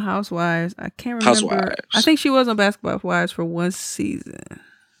to be on Housewives. I can't remember. Housewives. I think she was on Basketball Wives for one season.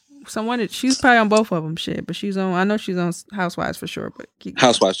 She's probably on both of them. Shit, but I know she's on Housewives for sure. But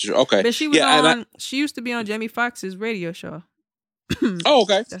Housewives for sure. Okay. But she was she used to be on Jamie Foxx's radio show. Oh,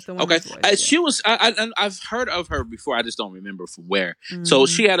 okay. That's the one. Okay. Voice, She was. I've heard of her before. I just don't remember from where. Mm-hmm. So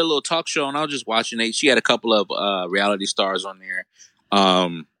she had a little talk show, and I was just watching it. She had a couple of reality stars on there.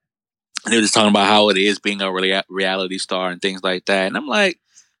 they were just talking about how it is being a reality star and things like that. And I'm like,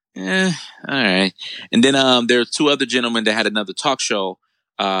 all right. And then there are two other gentlemen that had another talk show.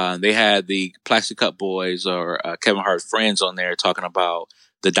 They had the Plastic Cup Boys or Kevin Hart friends on there talking about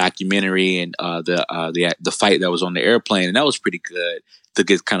the documentary and the fight that was on the airplane, and that was pretty good to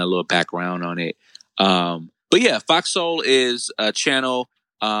get kind of a little background on it. But yeah, Fox Soul is a channel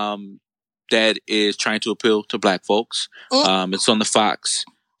that is trying to appeal to Black folks. It's on the Fox.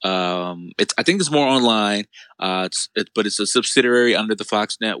 I think it's more online, but it's a subsidiary under the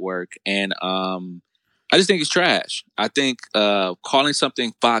Fox network, and I just think it's trash. I think calling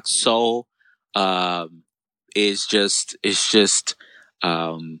something Fox Soul it's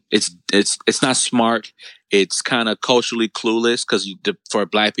not smart. It's kind of culturally clueless because for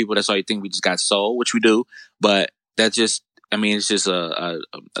Black people, that's all you think we just got soul, which we do. But that just, it's just a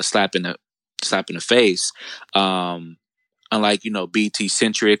slap in the face. Unlike, BT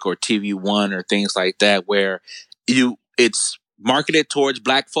Centric or TV One or things like that, where it's marketed towards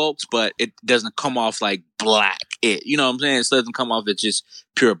Black folks, but it doesn't come off like Black. You know what I'm saying? It doesn't come off as just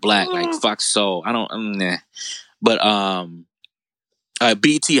pure Black, like Fox Soul. But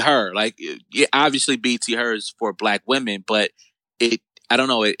BT Her, obviously BT Her is for Black women, but I don't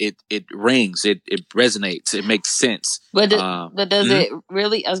know, it rings, it resonates, it makes sense. But does it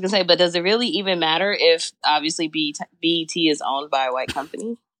really? I was gonna say, but does it really even matter if obviously BET is owned by a white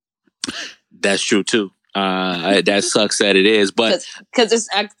company? That's true too. That sucks that it is, but because it's,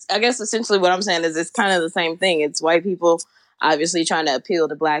 I guess essentially what I'm saying is it's kind of the same thing. It's white people obviously trying to appeal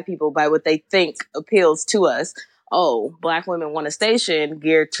to Black people by what they think appeals to us. Oh, Black women want a station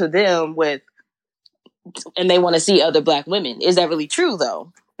geared to them and they want to see other Black women. Is that really true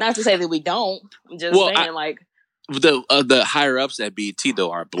though? Not to say that we don't. I'm just saying the higher ups at BET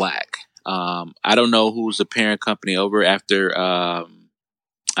though are Black. I don't know who's the parent company over after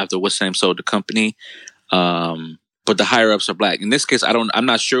what's the name sold the company. But the higher ups are Black. In this case, I'm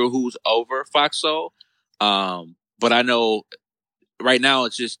not sure who's over Fox Soul. But I know right now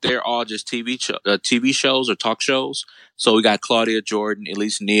they're all just TV shows or talk shows. So we got Claudia Jordan,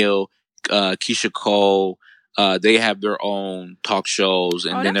 Elise Neal, Keisha Cole. They have their own talk shows,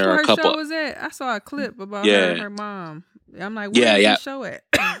 and then there are a couple. Show was it? I saw a clip about her and her mom. I'm like, where's the show at?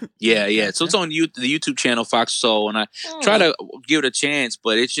 Yeah. So it's on the YouTube channel Fox Soul, and I try to give it a chance,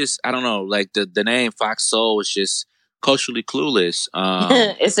 but it's just, I don't know, like the name Fox Soul is just culturally clueless.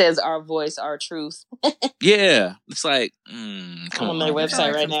 It says our voice, our truth. Yeah, it's like, come on their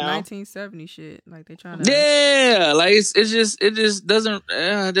website right now. 1970 shit, like they trying to. Yeah, like it just doesn't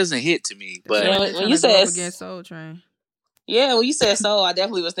hit to me. But when you said against Soul Train, when you said soul, I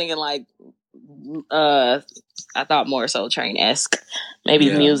definitely was thinking like, I thought more Soul Train-esque,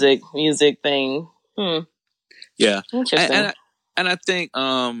 maybe music thing. Yeah, interesting. And I think,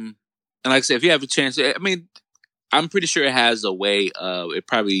 and like I said, if you have a chance, I'm pretty sure it has a way of, it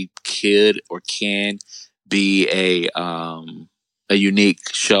probably could or can be a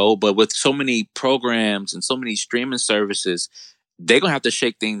unique show, but with so many programs and so many streaming services, they're gonna have to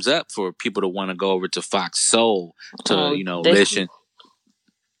shake things up for people to want to go over to Fox Soul to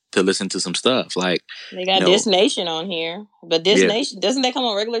listen to some stuff. Like they got This Nation on here, but This Nation, doesn't that come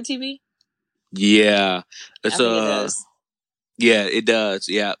on regular TV? Yeah, it does. Yeah, it does.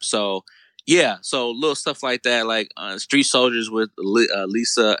 Yeah, so little stuff like that, like Street Soldiers with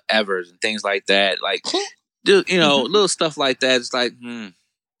Lisa Evers and things like that. Like, little stuff like that. It's like, you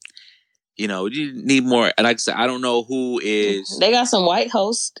need more. Like I said, I don't know who is. They got some white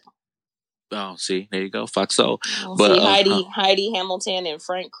hosts. Oh, see, there you go, Fox Soul. But Heidi Hamilton and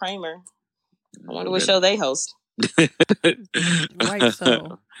Frank Kramer. I wonder what show they host. White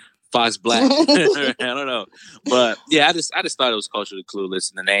Soul. Fox Black. I don't know, but yeah, I just thought it was culturally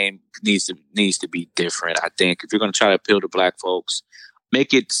clueless, and the name needs to be different. I think if you're going to try to appeal to Black folks,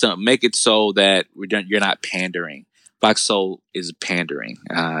 make it so that you're not pandering. Fox Soul is pandering,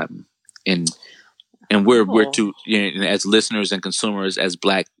 and we're too, as listeners and consumers, as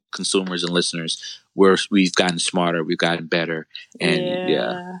Black consumers and listeners, we've gotten smarter, we've gotten better, and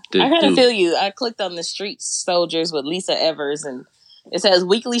I kind of feel you. I clicked on the Street Soldiers with Lisa Evers, and it says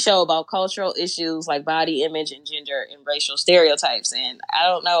weekly show about cultural issues like body image and gender and racial stereotypes. And I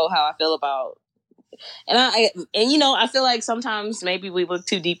don't know how I feel about, I feel like sometimes maybe we look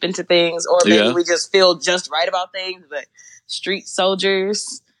too deep into things, or maybe we just feel just right about things. But Street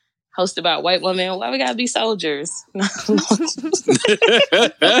Soldiers, host about white women, why we gotta be soldiers? Don't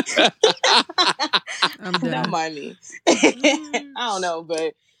mind me. I don't know,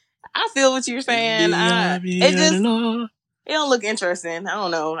 but I feel what you're saying. It don't look interesting. I don't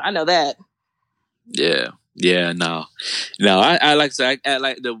know. I know that. Yeah. Yeah, no. I like to say, I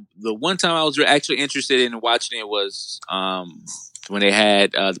like the one time I was actually interested in watching it was when they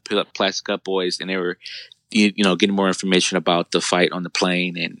had the Plastic Cup Boys, and they were getting more information about the fight on the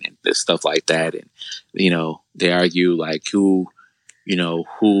plane and stuff like that, and they argue like who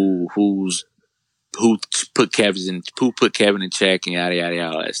put Kevin in check and yada yada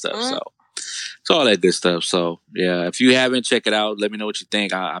yada, all that stuff. So it's all that good stuff. So yeah, if you haven't, check it out. Let me know what you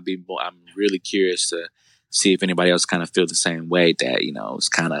think. I'm really curious to see if anybody else kind of feel the same way, that it's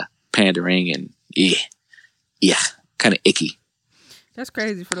kind of pandering and yeah, kind of icky. That's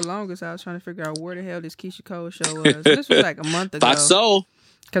crazy. For the longest, I was trying to figure out where the hell this Keisha Cole show was. This was like a month ago. Thought so.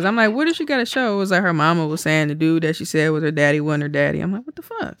 Because I'm like, where did she get a show? It was like her mama was saying the dude that she said was her daddy wasn't her daddy. I'm like, what the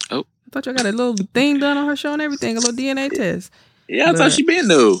fuck? Oh, I thought y'all got a little thing done on her show and everything, a little DNA test. Yeah, I thought she been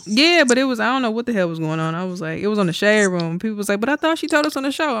new. Yeah, but it was, I don't know what the hell was going on. I was like, it was on the Shade Room. People was like, but I thought she told us on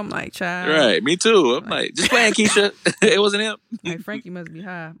the show. I'm like, child. Right, me too. I'm like, just playing, Keisha. It wasn't him. Like, Frankie must be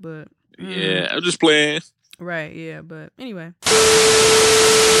high, but. Yeah, I'm just playing. Right, yeah, but anyway.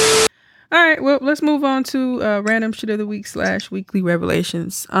 All right, well, let's move on to random shit of the week / weekly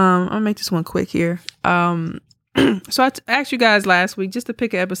revelations. I'll make this one quick here. So I asked you guys last week just to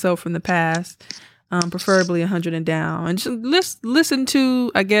pick an episode from the past, preferably 100 and down, and just listen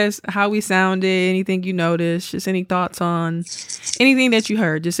to, I guess, how we sounded, anything you noticed, just any thoughts on anything that you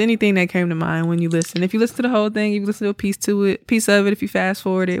heard, just anything that came to mind when you listen. If you listen to the whole thing, you listen to a piece of it, if you fast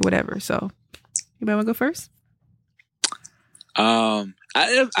forward it, whatever. So, anybody want to go first? I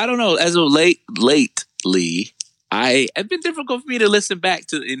don't know. As of lately, it's been difficult for me to listen back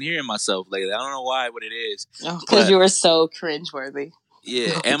to and hearing myself lately. I don't know why, what it is. Because you were so cringeworthy.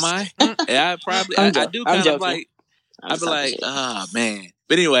 Yeah, am I? Yeah, I probably. I do kind of like. I'd be like, oh man.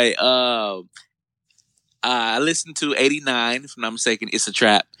 But anyway, I listened to 89. If I'm not mistaken, It's a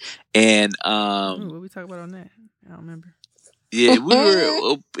Trap, and what we talk about on that? I don't remember. Yeah,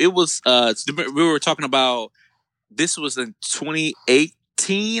 we were talking about. This was in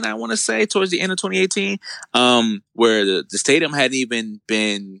 2018, I want to say, towards the end of 2018, where the stadium hadn't even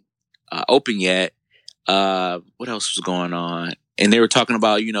been open yet. What else was going on? And they were talking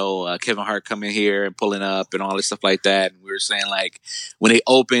about, Kevin Hart coming here and pulling up and all this stuff like that. And we were saying, like, when it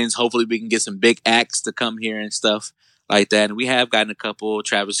opens, hopefully we can get some big acts to come here and stuff like that. And we have gotten a couple.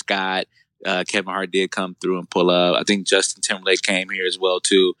 Travis Scott, Kevin Hart did come through and pull up. I think Justin Timberlake came here as well,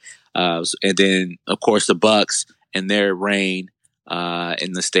 too. And then, of course, the Bucks and their reign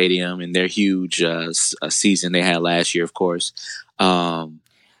in the stadium and their huge season they had last year, of course. But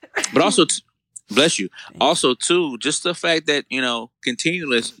also, bless you. Also, too, just the fact that,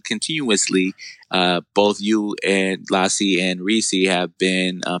 continuously, both you and Lassie and Reese have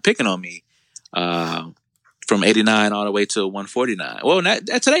been picking on me from 89 all the way to 149. Well,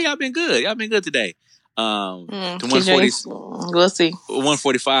 today y'all been good. Y'all been good today. To 140. We'll see.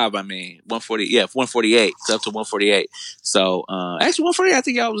 145. I mean, 140. Yeah, 148. It's up to 148. So, actually, 148. I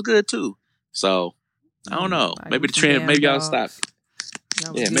think y'all was good too. So, I don't know. Maybe the trend. Maybe y'all stop.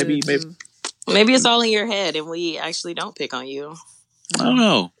 Yeah, maybe. Maybe it's all in your head, and we actually don't pick on you. I don't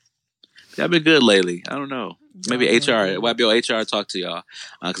know. Y'all been good lately. I don't know. Maybe HR. YBO HR talk to y'all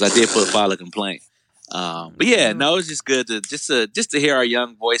because I did file a complaint. But yeah, no, it's just good to just to hear our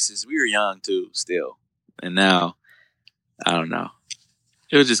young voices. We were young too, still, and now I don't know.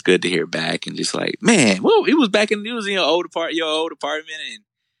 It was just good to hear back and just like, man, well, it was in your old apartment,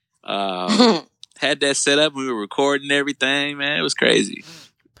 and had that set up. We were recording everything, man. It was crazy.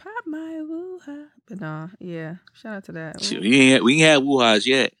 Pop my woo-ha. But no, yeah, shout out to that. We ain't had woo-has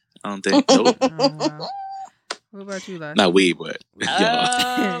yet. I don't think. Nope. Oh, wow. What about you, Lassie? Not we, but you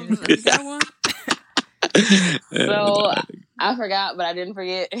got one? So I forgot, but I didn't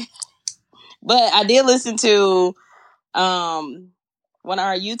forget. But I did listen to one of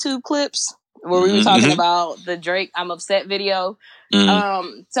our YouTube clips where we were talking about the Drake "I'm Upset" video.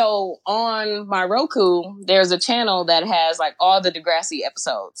 So on my Roku, there's a channel that has like all the Degrassi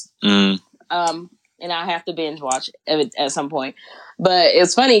episodes. And I have to binge watch it at some point. But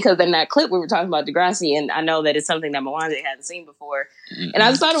it's funny because in that clip we were talking about Degrassi, and I know that it's something that Mwanje hadn't seen before. And I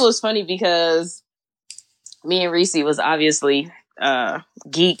just thought it was funny because me and Reese was obviously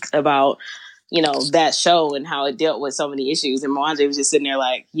geeked about, that show and how it dealt with so many issues. And Mwanje was just sitting there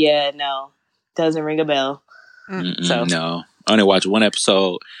like, yeah, no, doesn't ring a bell. So no, I only watched one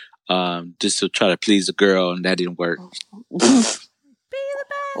episode just to try to please a girl, and that didn't work.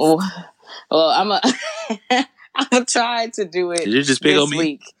 Well, I'm gonna try to do it. Did you just pick on me?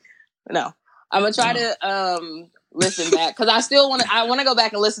 Week. No, I'm gonna try to listen back because I want to go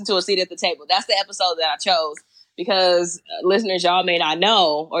back and listen to A Seat at the Table. That's the episode that I chose because listeners, y'all may not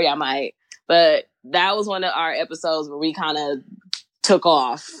know, or y'all might, but that was one of our episodes where we kind of took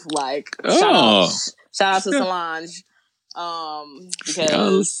off. Like, shout out to Solange.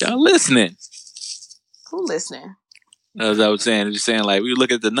 Because y'all listening. Who listening? As I was saying, just saying, like, we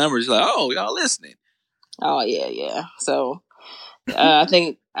look at the numbers, like, oh, y'all listening. Oh yeah. So I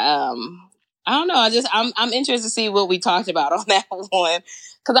think I don't know. I'm interested to see what we talked about on that one,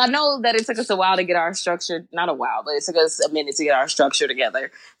 because I know that it took us a while to get our structure. Not a while, but it took us a minute to get our structure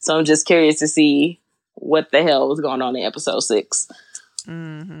together. So I'm just curious to see what the hell was going on in episode 6.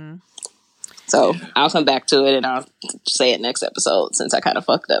 Mm-hmm. So I'll come back to it and I'll say it next episode, since I kind of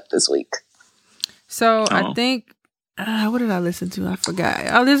fucked up this week. So I think, what did I listen to? I forgot.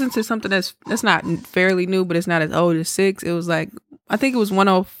 I listened to something that's not fairly new, but it's not as old as 6. It was like, I think it was 10.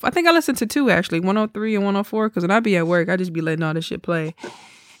 I think I listened to 2 actually, 103 and 104. Because when I be at work, I just be letting all this shit play.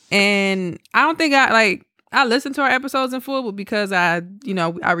 And I don't think I listened to our episodes in full, but because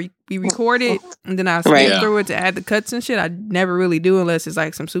we record it and then I skip through it to add the cuts and shit. I never really do unless it's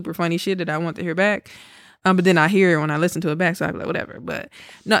like some super funny shit that I want to hear back. But then I hear it when I listen to it back, so I be like, whatever. But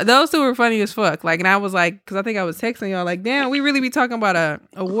no, those 2 were funny as fuck. Like, and I was like, because I think I was texting y'all, like, damn, we really be talking about a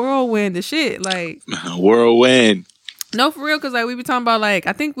whirlwind of shit, like whirlwind. No, for real, because like we be talking about, like,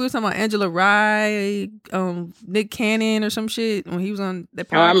 I think we were talking about Angela Rye, Nick Cannon or some shit when he was on the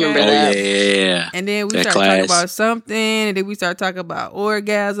podcast. I remember that. Yeah. And then we started talking about something, and then we started talking about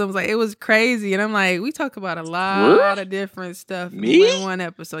orgasms. Like, it was crazy, and I'm like, we talk about a lot of different stuff in one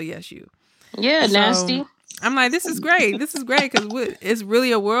episode. Yes, you. Yeah, so, nasty. I'm like, this is great. This is great because it's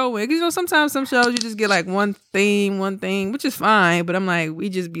really a whirlwind. You know, sometimes some shows you just get like one thing, which is fine. But I'm like, we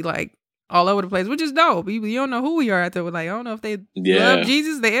just be like all over the place, which is dope. You don't know who we are out there. We're like, I don't know if they love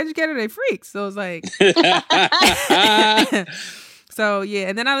Jesus, they educated, they freaks. So it's like, so yeah.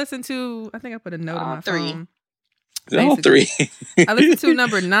 And then I listened to, I think I put a note on my 3. phone. All 3. I listened to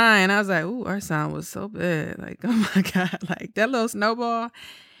number 9. I was like, ooh, our sound was so bad. Like, oh my God, like that little snowball.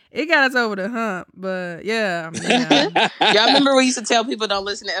 It got us over the hump, but yeah. Y'all remember we used to tell people don't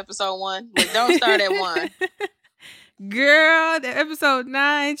listen to episode 1? Like, don't start at 1. Girl, the episode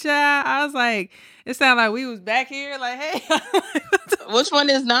 9, child. I was like, it sounded like we was back here. Like, hey, which one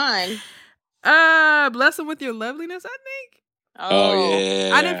is 9? Bless Him With Your Loveliness, I think. Oh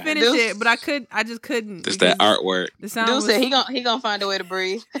yeah, I didn't finish it, but I just couldn't. Just that artwork. The sound said he gonna find a way to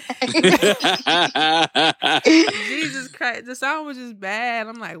breathe. Jesus Christ, the sound was just bad.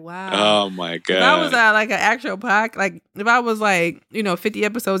 I'm like, wow. Oh my God. If I was like an actual podcast, like if I was like 50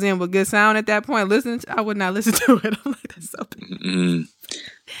 episodes in with good sound at that point, I would not listen to it. I'm like, that's something.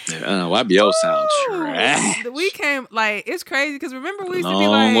 YBO sound trash. We came like it's crazy because remember we used to be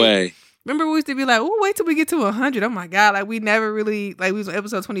long like. way. Remember we used to be like, oh, wait till we get to 100. Oh my God. Like we never really, like we was on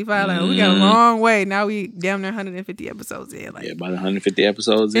episode 25. Like we got a long way. Now we damn near 150 episodes in. Like, yeah, about 150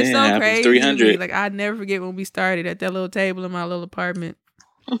 episodes it's in. so crazy. 300. Like I never forget when we started at that little table in my little apartment.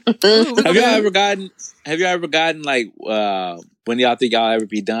 Have you ever gotten like, when y'all think y'all ever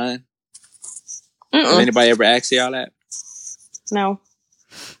be done? Has anybody ever asked y'all that? No.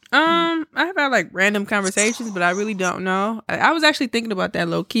 I've had like random conversations, but I really don't know. I was actually thinking about that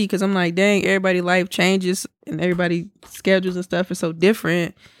low key because I'm like, dang, everybody's life changes and everybody's schedules and stuff is so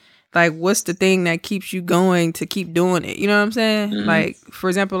different. Like, what's the thing that keeps you going to keep doing it? You know what I'm saying? Mm-hmm. Like, for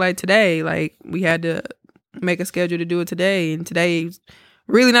example, like today, like we had to make a schedule to do it today, and today's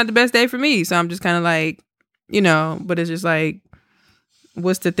really not the best day for me. So I'm just kind of like, but it's just like,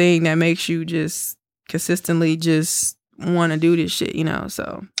 what's the thing that makes you just consistently just want to do this shit?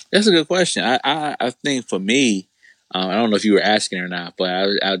 So. That's a good question. I think for me, I don't know if you were asking or not, but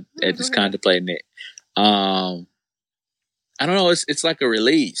I just contemplating it. I don't know. It's like a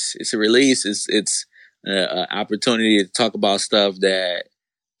release. It's a release. It's an opportunity to talk about stuff that,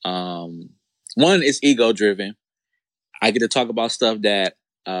 one, is ego driven. I get to talk about stuff that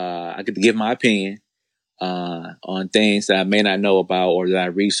I get to give my opinion on things that I may not know about or that I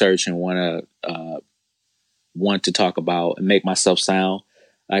research and want to talk about and make myself sound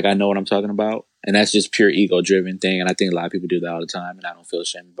like I know what I'm talking about. And that's just pure ego driven thing. And I think a lot of people do that all the time, and I don't feel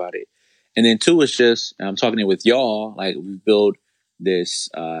ashamed about it. And then 2, it's just, I'm talking it with y'all, like we build this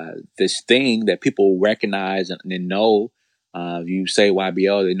thing that people recognize and know. You say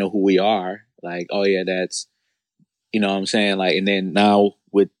YBO, they know who we are. Like, oh yeah, that's, you know what I'm saying? Like, and then now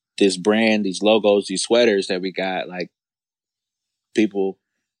with this brand, these logos, these sweaters that we got, like people,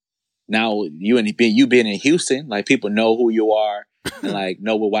 now you being in Houston, like people know who you are and like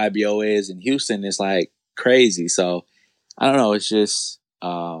know what YBO is in Houston. Is like crazy. So I don't know. It's just,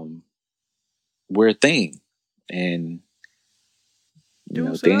 we're a thing, and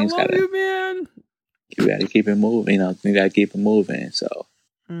things gotta. You gotta keep it moving. You gotta keep it moving. So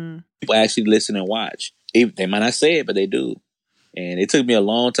People actually listen and watch. They might not say it, but they do. And it took me a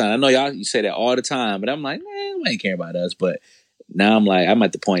long time. I know you say that all the time, but I'm like, man, they ain't care about us. But now I'm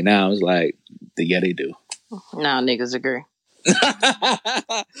at the point now. It's like, yeah, they do. Nah, niggas agree.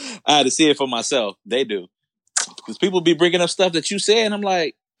 I had to see it for myself. They do. Because people be bringing up stuff that you said, and I'm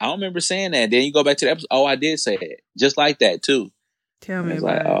like, I don't remember saying that. Then you go back to the episode. Oh, I did say it. Just like that, too. Tell me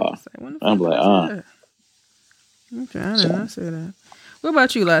about it. I'm like, Okay, I did not say that. What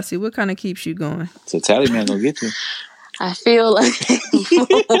about you, Lassie? What kind of keeps you going? So Tally Man gonna get you. I feel like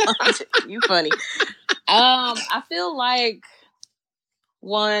you funny. I feel like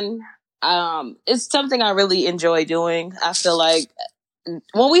it's something I really enjoy doing. I feel like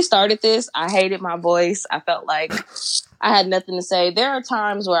when we started this, I hated my voice. I felt like I had nothing to say. There are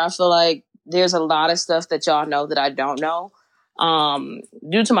times where I feel like there's a lot of stuff that y'all know that I don't know,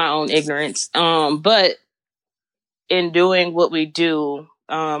 due to my own ignorance. But in doing what we do,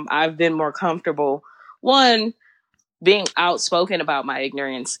 I've been more comfortable. One, being outspoken about my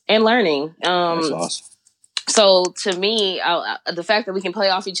ignorance and learning. That's awesome. So to me, the fact that we can play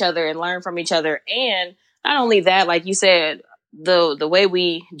off each other and learn from each other, and not only that, like you said, the way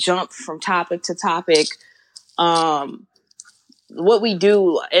we jump from topic to topic, what we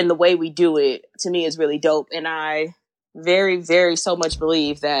do and the way we do it, to me, is really dope. And I very, very so much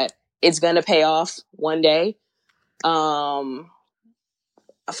believe that it's going to pay off one day, for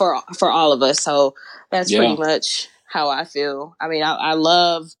all of us. So that's pretty much how I feel. I mean, I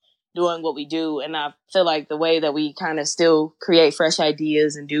love doing what we do, and I feel like the way that we kind of still create fresh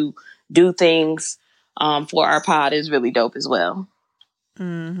ideas and do things for our pod is really dope as well.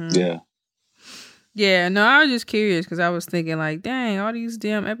 Mm-hmm. Yeah, no, I was just curious because I was thinking like, dang, all these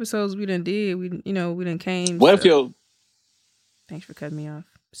damn episodes we done did, we done came. What if Thanks for cutting me off.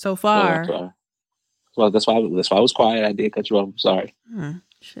 So far. Well, that's why I was quiet. I did cut you off. I'm sorry.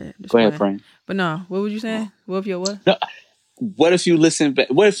 Shit. Go ahead, Frank. But no, what would you say? What if you're what? No, what if you listen back?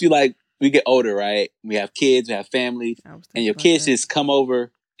 What if you we get older, right? We have kids, we have family, and your kids just come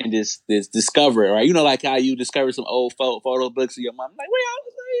over and just discover it, right? You know, like how you discover some old photo books of your mom. Like,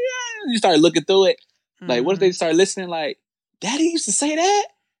 you start looking through it. Like, what if they start listening? Like, Daddy used to say that.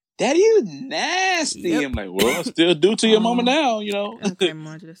 Daddy, you nasty. Yep. I'm like, well, I still do to your mama now, Okay,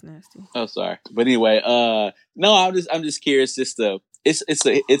 Margie, that's nasty. Oh, sorry. But anyway, no, I'm just curious. It's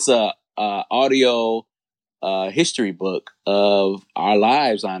a audio history book of our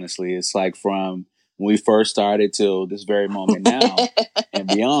lives. Honestly, it's like from when we first started till this very moment now and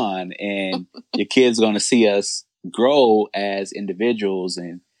beyond. And your kids are going to see us grow as individuals,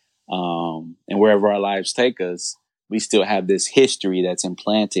 and wherever our lives take us, we still have this history that's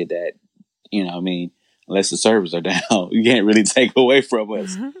implanted that, unless the servers are down, you can't really take away from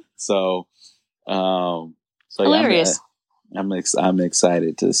us. Mm-hmm. So hilarious. Yeah, I'm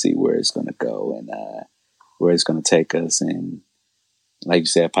excited to see where it's going to go and where it's going to take us. And like you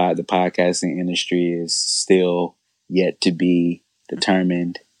said, the podcasting industry is still yet to be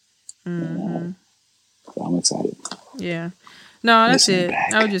determined. Mm-hmm. And, so I'm excited. Yeah. No, that's it.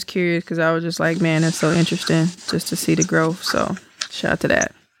 I was just curious because I was just like, man, that's so interesting just to see the growth. So shout out to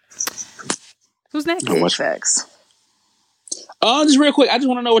that. Who's next? Facts. Just real quick, I just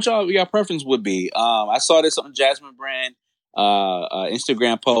want to know what your preference would be. I saw this on Jasmine Brand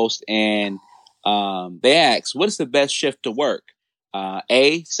Instagram post, and they asked, what is the best shift to work?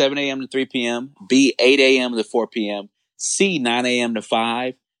 A, 7 a.m. to 3 p.m. B, 8 a.m. to 4 p.m. C, 9 a.m. to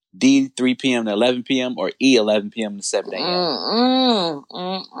 5. D, 3 p.m. to 11 p.m. or E, 11 p.m. to 7 a.m.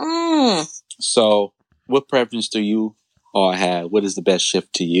 So, what preference do you all have? What is the best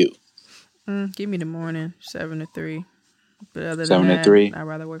shift to you? Give me the morning, 7 to 3. But other than 7 that, to 3? I'd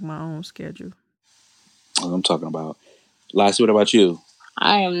rather work my own schedule. That's what I'm talking about. Lassie, what about you?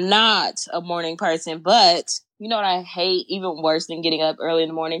 I am not a morning person, but you know what I hate even worse than getting up early in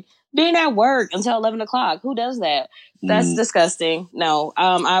the morning? Being at work until 11 o'clock. Who does that? That's disgusting. No,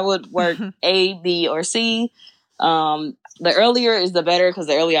 I would work A, B, or C. The earlier is the better because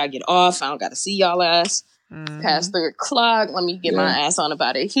the earlier I get off, I don't got to see y'all ass past 3 o'clock. Let me get my ass on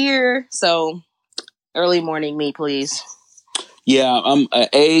about it here. So early morning me, please. Yeah,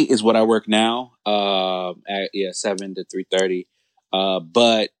 A is what I work now. 7 to 3:30.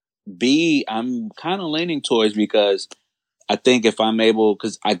 But B, I'm kind of leaning towards because I think if I'm able,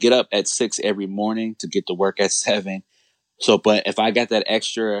 because I get up at 6 every morning to get to work at 7. So, but if I got that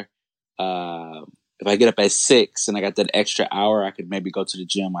extra, if I get up at 6 and I got that extra hour, I could maybe go to the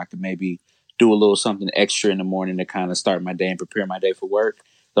gym. I could maybe do a little something extra in the morning to kind of start my day and prepare my day for work.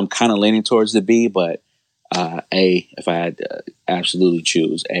 So I'm kind of leaning towards the B, but A, if I had to absolutely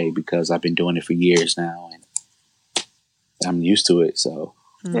choose A, because I've been doing it for years now and I'm used to it. So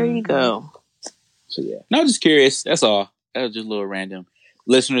There you go. So yeah, no, just curious. That's all. That was just a little random.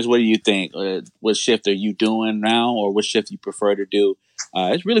 Listeners, what do you think? What shift are you doing now, or what shift you prefer to do?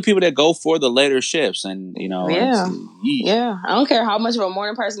 It's really people that go for the later shifts, and you know, yeah. I don't care how much of a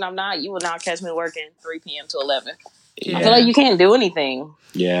morning person I'm not. You will not catch me working 3 p.m. to 11. Yeah. I feel like you can't do anything.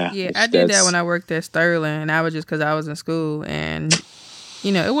 Yeah, I did that when I worked at Sterling, and I was just because I was in school, and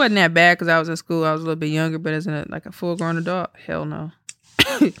you know, it wasn't that bad because I was in school. I was a little bit younger, but as a full grown adult, hell no.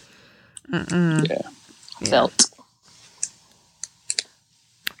 Yeah. Felt.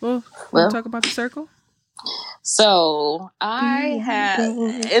 Well, we'll talk about the circle. So I have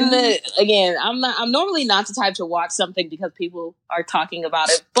I'm normally not the type to watch something because people are talking about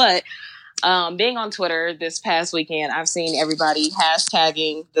it, but being on Twitter this past weekend, I've seen everybody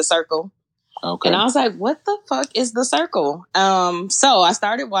hashtagging the circle. Okay. And I was like, what the fuck is the circle? So I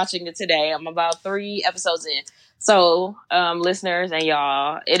started watching it today. I'm about 3 episodes in. So listeners and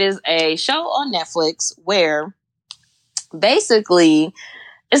y'all, it is a show on Netflix where basically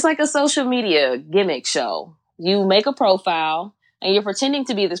it's like a social media gimmick show. You make a profile and you're pretending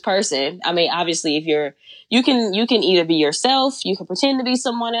to be this person. I mean, obviously, if you can either be yourself, you can pretend to be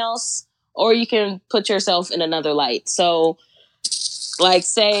someone else, or you can put yourself in another light. So, like,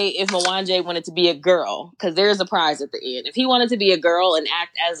 say if Mwanje wanted to be a girl, because there is a prize at the end. If he wanted to be a girl and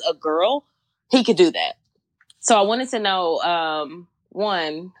act as a girl, he could do that. So I wanted to know,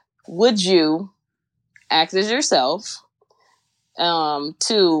 one, would you act as yourself?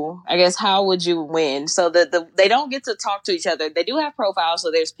 2, I guess, how would you win? So they don't get to talk to each other. They do have profiles. So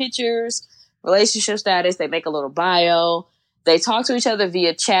there's pictures, relationship status. They make a little bio. They talk to each other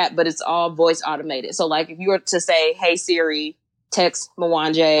via chat, but it's all voice automated. So like if you were to say, hey Siri, text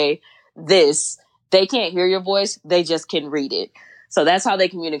Mwanje this, they can't hear your voice. They just can read it. So that's how they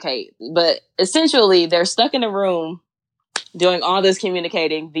communicate. But essentially they're stuck in a room doing all this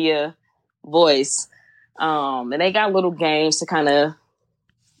communicating via voice. And they got little games to kind of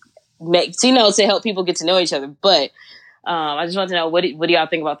make, to help people get to know each other. But I just want to know, what do y'all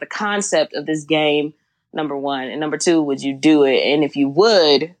think about the concept of this game, number 1? And number 2, would you do it? And if you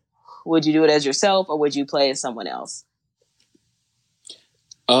would you do it as yourself or would you play as someone else?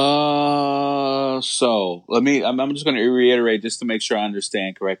 So I'm just going to reiterate just to make sure I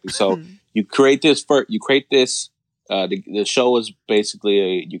understand correctly. So you create this, the show is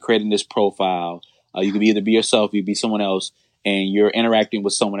basically you're creating this profile. You could either be yourself, you could be someone else, and you're interacting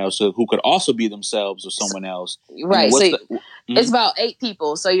with someone else who could also be themselves or someone else. Right. So it's about 8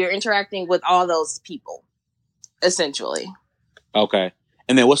 people. So you're interacting with all those people, essentially. Okay.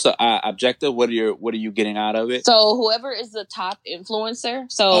 And then what's the objective? What are you getting out of it? So whoever is the top influencer.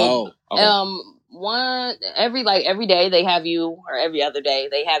 So every day they have you, or every other day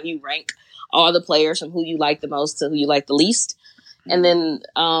they have you rank all the players from who you like the most to who you like the least. And then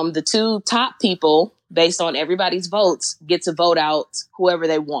the 2 top people, based on everybody's votes, get to vote out whoever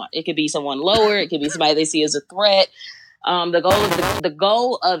they want. It could be someone lower. It could be somebody they see as a threat. The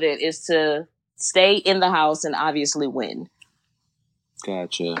goal of it is to stay in the house and obviously win.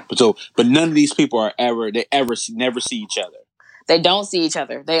 Gotcha. But none of these people never see each other. They don't see each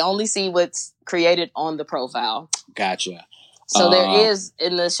other. They only see what's created on the profile. Gotcha. So there is,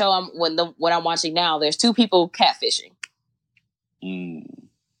 in the show what I'm watching now, there's 2 people catfishing.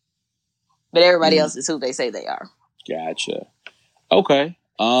 But everybody else is who they say they are. Gotcha. Okay.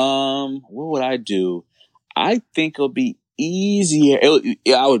 What would I do? I think it'll be easier.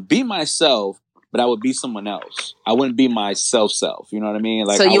 I would be myself, but I would be someone else. I wouldn't be my self. You know what I mean?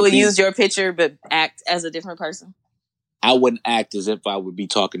 Like, so you would use your picture, but act as a different person? I wouldn't act as if I would be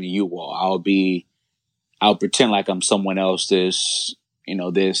talking to you all. I'll pretend like I'm someone else. I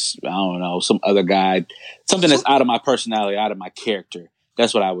don't know, some other guy, something that's out of my personality, out of my character.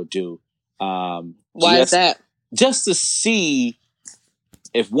 That's what I would do. Why is that? Just to see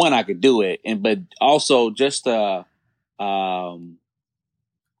if I could do it, but also just I don't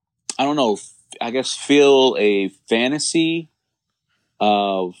know, I guess feel a fantasy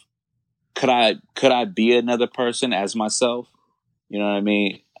of could I be another person as myself? You know what I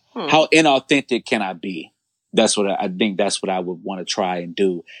mean? How inauthentic can I be? That's what I think. That's what I would want to try and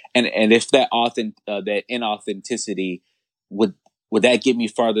do. And if that inauthenticity would that get me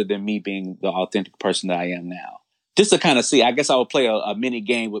further than me being the authentic person that I am now? Just to kind of see. I guess I would play a mini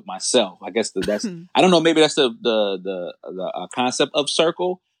game with myself. I guess that's I don't know. Maybe that's the concept of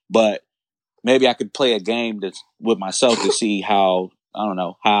circle, but maybe I could play a game that's with myself to see how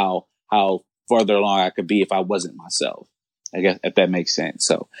further along I could be if I wasn't myself. I guess if that makes sense.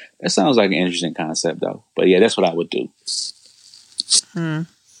 So that sounds like an interesting concept, though. But yeah, that's what I would do. I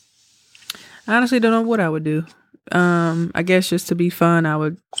honestly don't know what I would do. I guess just to be fun, I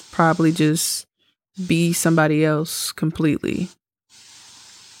would probably just be somebody else completely.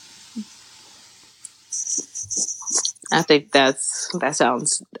 I think that's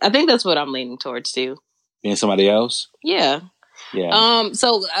what I'm leaning towards too. Being somebody else? Yeah. Yeah.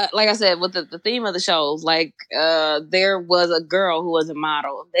 So, like I said, with the theme of the show, like, there was a girl who was a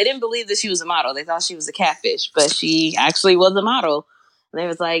model. They didn't believe that she was a model. They thought she was a catfish, but she actually was a model. And they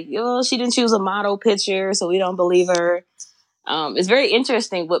was like, oh, she didn't choose a model picture, so we don't believe her. It's very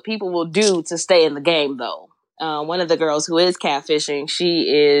interesting what people will do to stay in the game, though. One of the girls who is catfishing, she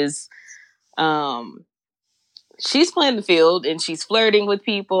is, she's playing the field and she's flirting with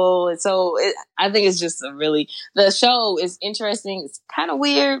people. And so I think it's just the show is interesting. It's kind of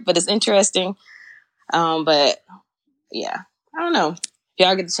weird, but it's interesting. But yeah, I don't know. If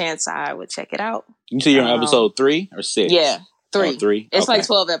y'all get the chance, I would check it out. You say you're on episode 3 or 6? Yeah, 3. Oh, 3. It's like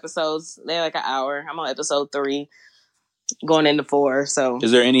 12 episodes. They're like an hour. I'm on episode 3, going into 4. So, is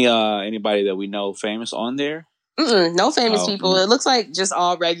there anybody that we know famous on there? No famous people. It looks like just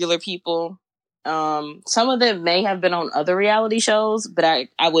all regular people. Some of them may have been on other reality shows, but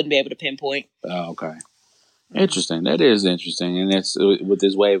I wouldn't be able to pinpoint. Oh, okay. Interesting. That is interesting. And that's with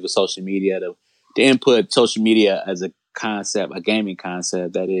this wave of social media, to input social media as a concept, a gaming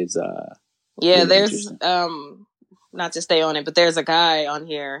concept, that is yeah, really there's not to stay on it, but there's a guy on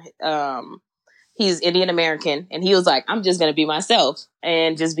here. He's Indian American, and he was like, I'm just gonna be myself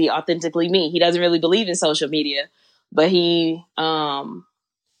and just be authentically me. He doesn't really believe in social media, but he's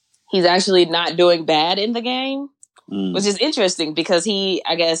actually not doing bad in the game, which is interesting because he,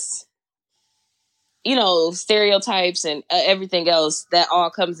 I guess, stereotypes and everything else, that all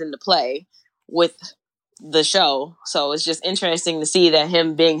comes into play with the show. So it's just interesting to see that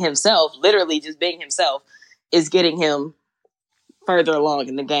him being himself, literally just being himself, is getting him further along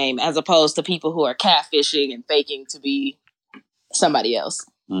in the game, as opposed to people who are catfishing and faking to be somebody else.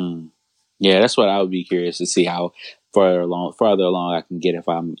 Yeah, that's what I would be curious to see, how further along I can get if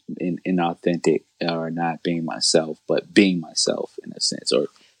I'm inauthentic or not being myself, but being myself in a sense, or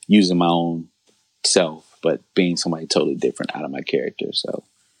using my own self, but being somebody totally different out of my character. So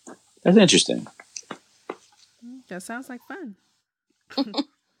that's interesting. That sounds like fun.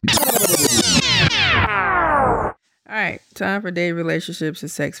 All right, time for dating, relationships, and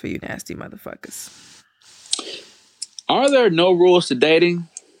sex for you nasty motherfuckers. Are there no rules to dating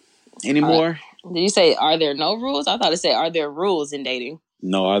anymore? Did you say, are there no rules? I thought it said, are there rules in dating?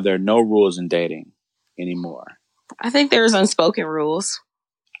 No, are there no rules in dating anymore? I think there's unspoken rules.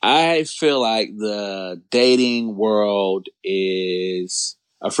 I feel like the dating world is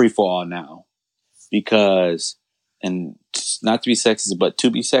a free-for-all now. Because, and not to be sexist, but to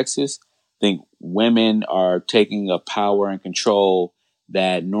be sexist, I think women are taking a power and control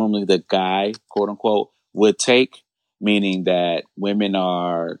that normally the guy, quote unquote, would take, meaning that women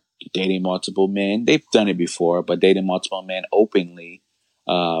are dating multiple men. They've done it before, but dating multiple men openly.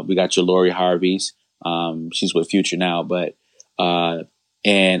 We got your Lori Harvey's. She's with Future now, but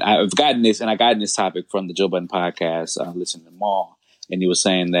and I've gotten this, and I got in this topic from the Joe Budden podcast. Listening to Maul, and he was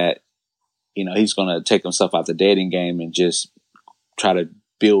saying that he's going to take himself out the dating game and just try to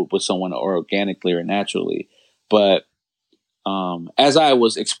build with someone organically or naturally. But as I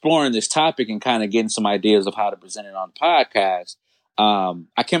was exploring this topic and kind of getting some ideas of how to present it on the podcast,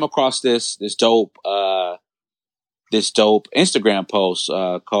 I came across this dope Instagram post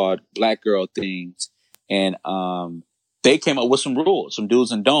called Black Girl Things, and they came up with some rules, some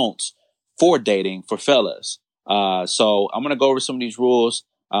do's and don'ts for dating for fellas. So I'm gonna go over some of these rules.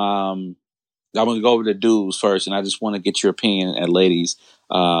 I'm gonna go over the do's first, and I just want to get your opinion, and ladies,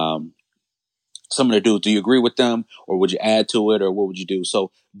 some of the do's. Do you agree with them, or would you add to it, or what would you do?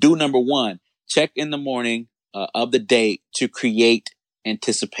 So, do number 1: check in the morning of the date to create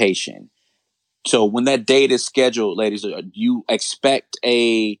anticipation. So when that date is scheduled, ladies, do you expect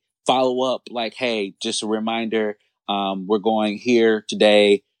a follow-up like, hey, just a reminder, we're going here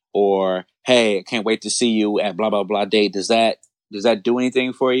today, or hey, I can't wait to see you at blah, blah, blah date. Does that do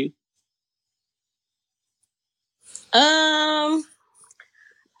anything for you?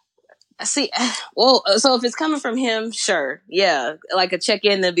 See, well, so if it's coming from him, sure. Yeah. Like a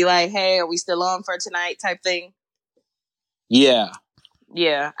check-in to be like, hey, are we still on for tonight type thing? Yeah.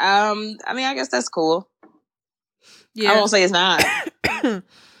 Yeah. I mean, I guess that's cool. Yeah. I won't say it's not.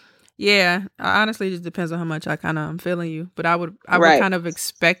 Yeah. Honestly, it just depends on how much I kind of am feeling you. But I would kind of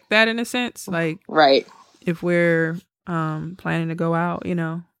expect that in a sense. Like, right. If we're planning to go out,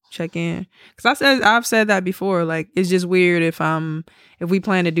 check in. Because I've said that before. Like, it's just weird if we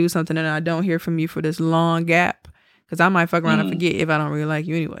plan to do something and I don't hear from you for this long gap. Because I might fuck around and forget if I don't really like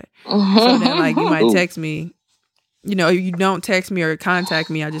you anyway. So then, like, you might text me you know, if you don't text me or contact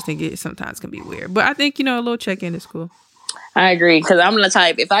me, I just think it sometimes can be weird. But I think, you know, a little check-in is cool. I agree, because I'm the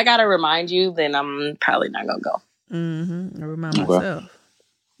type, if I gotta remind you, then I'm probably not gonna go. I remind myself.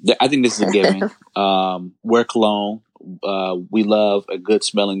 I think this is a given. Wear cologne. We love a good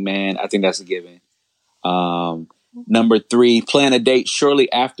smelling man. I think that's a given. Number 3, plan a date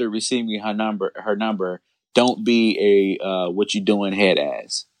shortly after receiving her number. Don't be a what you doing head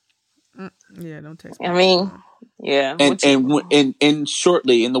ass. Yeah, don't text me. I mean, yeah. And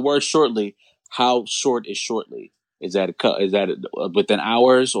shortly, in the word shortly, how short is shortly? Is that within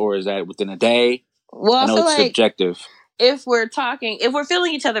hours, or is that within a day? Well, I know it's like subjective. If we're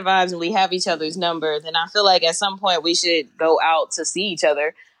feeling each other vibes and we have each other's number, then I feel like at some point we should go out to see each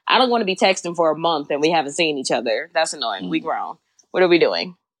other. I don't want to be texting for a month and we haven't seen each other. That's annoying. We grown. What are we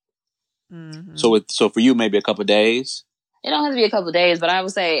doing? So for you, maybe a couple of days. It don't have to be a couple of days, but I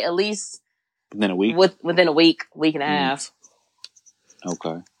would say at least within a week. Within a week and a half.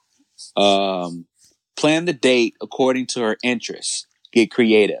 Okay. Plan the date according to her interests. Get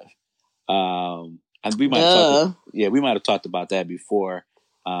creative. And we might have talked about that before.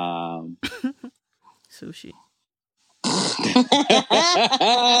 Sushi.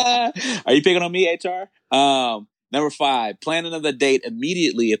 Are you picking on me, HR? Number 5, plan another date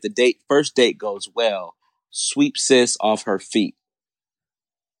immediately if the first date goes well. Sweep sis off her feet.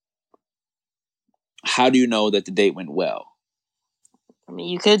 How do you know that the date went well? I mean,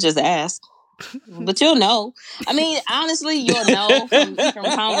 you could just ask, but you'll know. I mean, honestly, you'll know from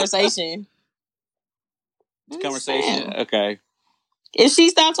conversation. Okay. If she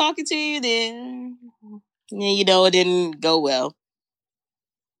stopped talking to you, then you know it didn't go well.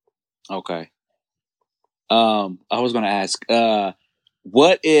 Okay. I was going to ask,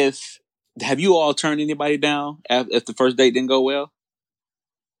 what if? Have you all turned anybody down if the first date didn't go well?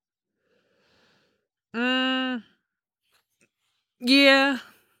 Yeah.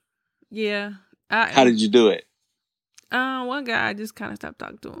 How did you do it? One guy, I just kind of stopped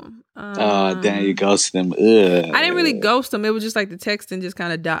talking to him. Damn, you ghosted him. I didn't really ghost him. It was just like the texting just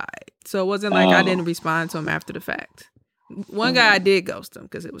kind of died. So it wasn't like I didn't respond to him after the fact. One guy I did ghost him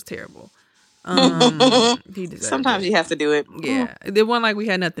because it was terrible. Sometimes you have to do it. Yeah, it wasn't like we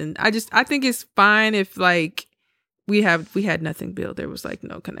had nothing. I think it's fine if like we had nothing built. There was like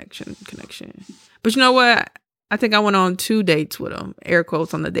no connection. But you know what? I think I went on 2 dates with him. Air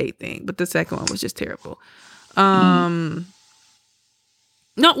quotes on the date thing, but the second one was just terrible. No,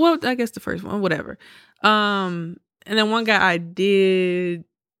 well, I guess the first one, whatever. And then one guy I did.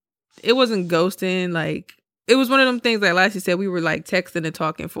 It wasn't ghosting. Like it was one of them things like Lassie said. We were like texting and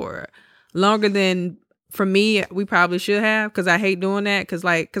talking for longer than for me we probably should have, because I hate doing that, because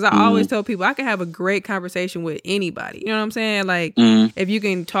I always tell people I can have a great conversation with anybody, you know what I'm saying, like if you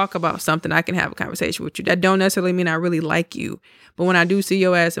can talk about something, I can have a conversation with you. That don't necessarily mean I really like you, but when I do see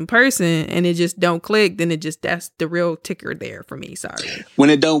your ass in person and it just don't click, then that's the real ticker there for me. Sorry. When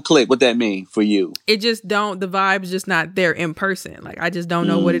it don't click, what that mean for you? It just don't, the vibe's just not there in person. Like I just don't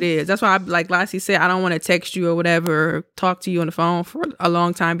know what it is. That's why like Lassie said, I don't want to text you or whatever, or talk to you on the phone for a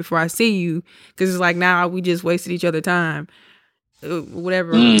long time before I see you, because it's like now we just wasted each other's time,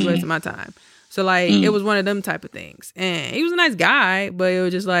 whatever, wasting my time. So like it was one of them type of things, and he was a nice guy, but it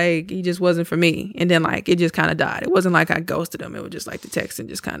was just like he just wasn't for me. And then like it just kind of died. It wasn't like I ghosted him. It was just like the text and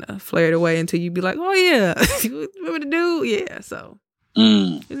just kind of flared away until you'd be like, oh yeah, remember the dude? Yeah. So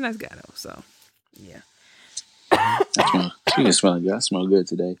he's a nice guy though. So yeah. You smell good. I smell good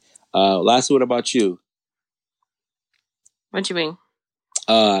today. Lassie, what about you? What you mean?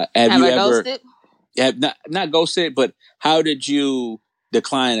 Have you I ever ghosted? Have not ghosted, but how did you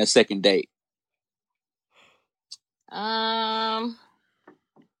decline a second date? I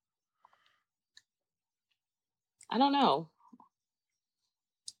don't know.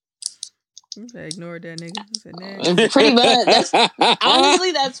 I ignored that nigga. I said, pretty much.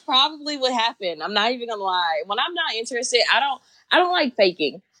 Honestly, that's probably what happened. I'm not even gonna lie. When I'm not interested, I don't like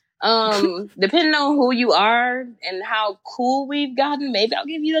faking. Depending on who you are and how cool we've gotten, maybe I'll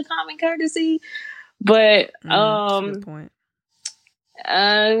give you the common courtesy. But that's a good point.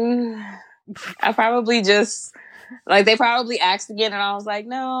 I probably just like, they probably asked again, and I was like,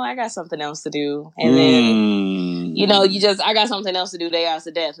 no, I got something else to do. And then I got something else to do. They asked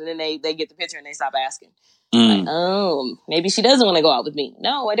to death, and then they get the picture and they stop asking. Like, oh, maybe she doesn't want to go out with me.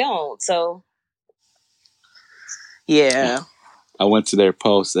 No, I don't. So yeah. I went to their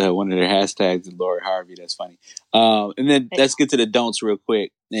post, one of their hashtags is Lori Harvey. That's funny. And then let's get to the don'ts real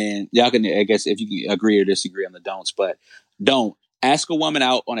quick. And y'all can, I guess, if you can agree or disagree on the don'ts, but don't ask a woman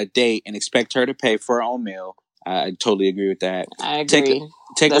out on a date and expect her to pay for her own meal. I totally agree with that. I agree.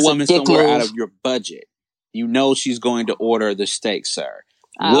 Take a woman somewhere out of your budget. you know she's going to order the steak, sir.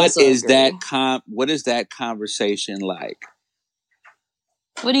 I What also is agree. what is that conversation like?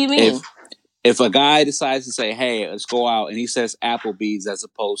 What do you mean? If a guy decides to say, "Hey, let's go out," and he says Applebee's as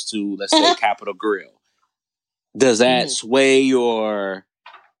opposed to, let's say, Capitol Grill, does that sway your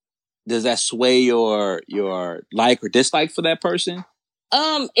like or dislike for that person?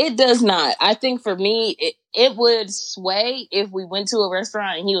 It does not. I think for me, it would sway if we went to a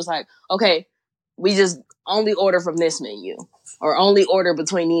restaurant and he was like, "Okay, we just only order from this menu or only order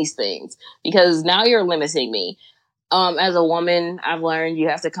between these things," because now you're limiting me. As a woman, I've learned you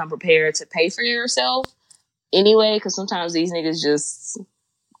have to come prepared to pay for yourself anyway, because sometimes these niggas just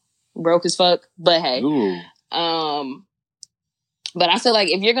broke as fuck. But hey, but I feel like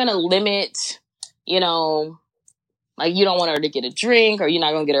if you're gonna limit, like you don't want her to get a drink, or you're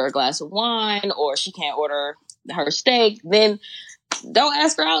not gonna get her a glass of wine, or she can't order her steak, then don't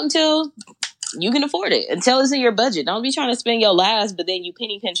ask her out until you can afford it, until it's in your budget. Don't be trying to spend your last, but then you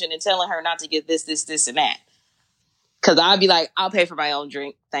penny pinching and telling her not to get this, and that. Because I'd be like, I'll pay for my own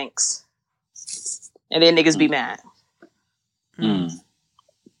drink, thanks. And then niggas be mad.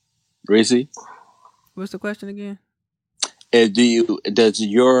 Reese? What's the question again? Does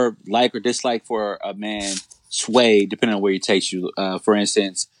your like or dislike for a man sway depending on where he takes you? For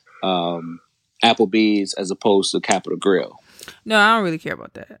instance, Applebee's as opposed to Capitol Grill. No, I don't really care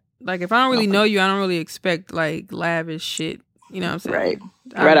about that. Like, if I don't really know you, I don't really expect like lavish shit. You know what I'm saying?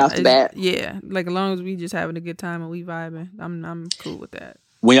 Right off the bat. Yeah. Like, as long as we just having a good time and we vibing, I'm cool with that.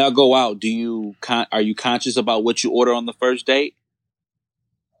 When y'all go out, are you conscious about what you order on the first date?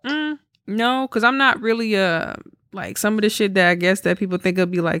 No, because I'm not really like some of the shit that I guess that people think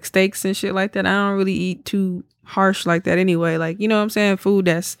of be like steaks and shit like that. I don't really eat too harsh like that anyway. Like, you know what I'm saying? Food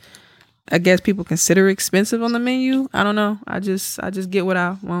that's, I guess people consider expensive on the menu. I don't know. I just get what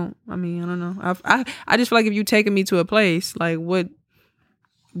I want. I mean, I don't know. I just feel like if you taking me to a place, like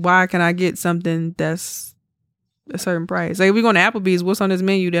why can I get something that's a certain price? Like if we going to Applebee's, what's on this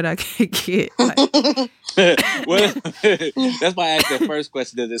menu that I can't get? Like, well, that's why I asked the first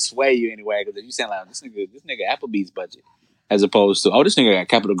question. Does it sway you anyway? Because you sound like this nigga Applebee's budget, as opposed to this nigga got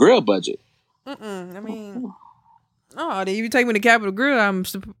Capitol Grill budget. I mean, if you take me to Capitol Grill, I'm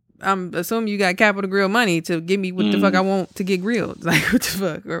assuming you got Capitol Grill money to give me what the fuck I want to get grilled. Like, what the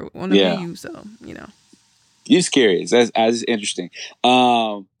fuck? Or on the menu, so, Just curious. That's interesting.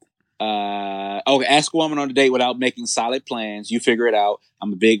 Okay, ask a woman on a date without making solid plans. You figure it out.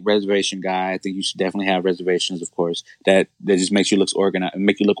 I'm a big reservation guy. I think you should definitely have reservations, of course. That just makes you look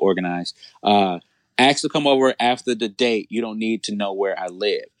organized. Ask to come over after the date. You don't need to know where I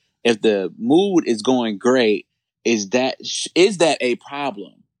live. If the mood is going great, is that a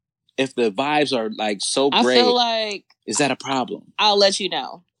problem? If the vibes are like so great, I feel like, is that a problem? I'll let you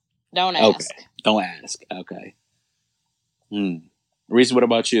know. Don't ask. Okay. Don't ask. Okay. Reese, what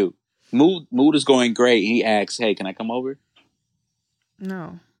about you? Mood is going great. He asks, "Hey, can I come over?"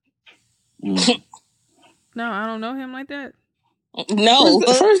 No. No, I don't know him like that. No.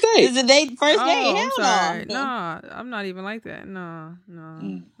 First date. Is it date? First date? I'm Hell sorry. no. No, I'm not even like that. No.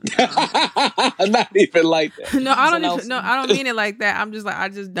 I'm not even like that. No, I don't mean it like that. I'm just like, I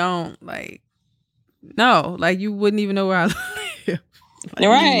just don't like. No, like you wouldn't even know where I live. Like,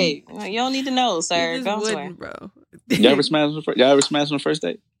 right. You don't need to know, sir. You Don't just swear. wouldn't, bro. Y'all ever smash on the first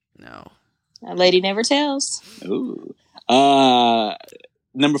date? No. That lady never tells. Ooh.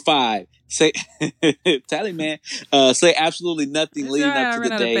 Number 5. Say, tally man. Say absolutely nothing leading up to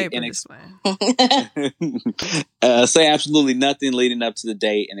the date and say absolutely nothing leading up to the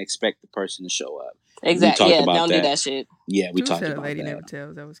date and expect the person to show up. Exactly. Yeah, don't do that shit. Yeah, we talked about that. Lady never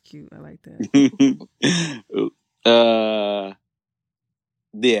tells. That was cute. I like that.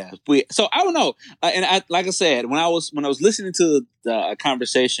 Yeah. So I don't know. And I, like I said, when I was listening to the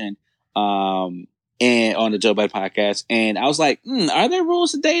conversation, and on the Joe Budden podcast, and I was like, are there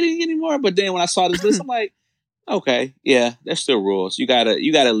rules to dating anymore? But then when I saw this list, I'm like, okay, yeah, there's still rules. You gotta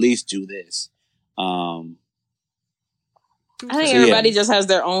at least do this. I think everybody just has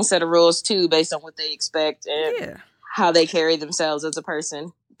their own set of rules too, based on what they expect and how they carry themselves as a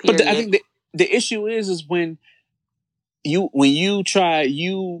person. Period. But I think the issue is when you try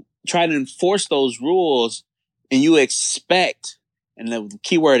to enforce those rules and you expect. And the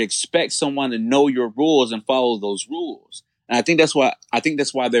key word, expect someone to know your rules and follow those rules. And I think that's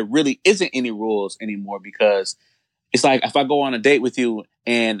why there really isn't any rules anymore, because it's like if I go on a date with you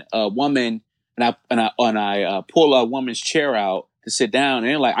and a woman and I pull a woman's chair out to sit down, and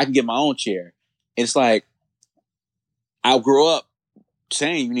they're like, I can get my own chair. It's like I grew up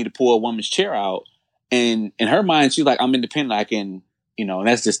saying you need to pull a woman's chair out, and in her mind she's like, I'm independent, I can, and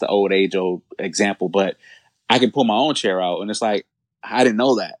that's just the old example, but I can pull my own chair out. And it's like, I didn't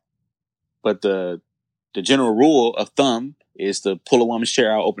know that. But the general rule of thumb is to pull a woman's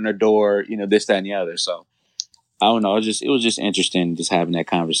chair out, open her door, this, that, and the other. So I don't know. It was just interesting just having that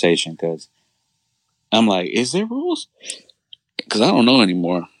conversation because I'm like, is there rules? Because I don't know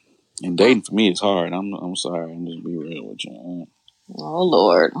anymore. And dating for me is hard. I'm sorry. I'm just be real with you. Oh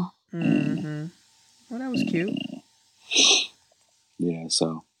Lord. Mm-hmm. Well, that was cute. Yeah.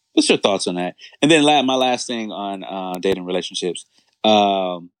 So, what's your thoughts on that? And then my last thing on dating relationships,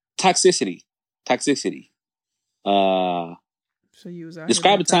 toxicity. So you was out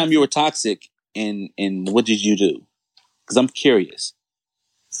describe a time you were toxic, and what did you do? Because I'm curious.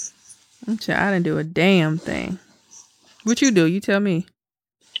 I didn't do a damn thing. What you do? You tell me.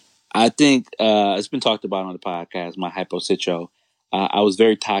 I think it's been talked about on the podcast, my hypocitro. I was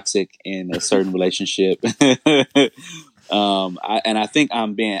very toxic in a certain relationship. I think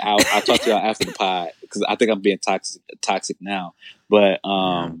I'm being out. I'll talk to y'all after the pod because I think I'm being toxic now. But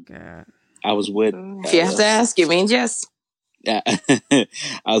God. I was with. If you have to ask, you mean yes. Yeah, I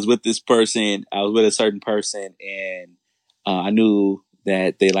was with this person. I was with a certain person, and I knew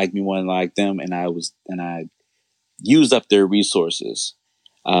that they liked me more than I liked them, and I used up their resources.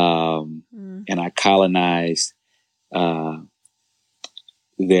 And I colonized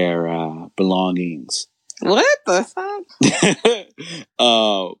their belongings. What the fuck?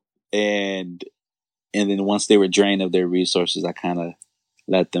 And then once they were drained of their resources, I kind of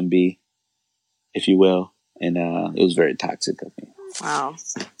let them be, if you will. And it was very toxic of me. Wow.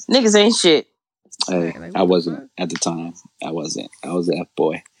 Niggas ain't shit. Hey, I wasn't at the time. I wasn't. I was the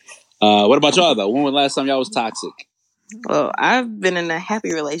F-boy. What about y'all, though? When was the last time y'all was toxic? Well, I've been in a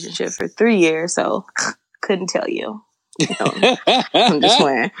happy relationship for 3 years, so couldn't tell you. I'm just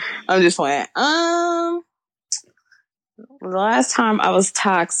playing. The last time I was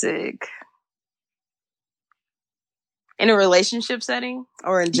toxic in a relationship setting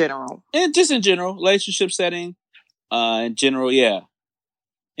or in general? Just in general, relationship setting. In general, yeah.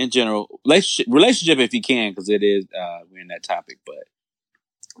 In general, relationship if you can, because it is we're in that topic. But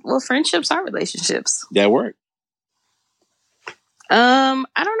friendships are relationships. That work.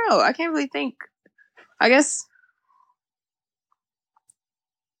 I don't know. I can't really think. I guess.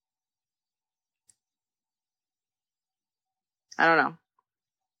 I don't know.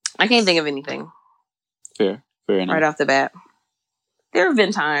 I can't think of anything. Fair enough. Right off the bat. There have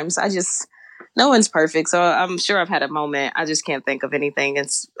been times. No one's perfect, so I'm sure I've had a moment. I just can't think of anything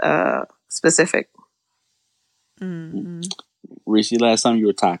specific. Mm-hmm. Reese, last time you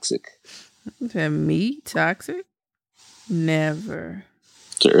were toxic? Me? Toxic? Never.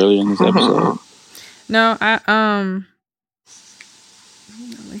 So earlier in this episode? No,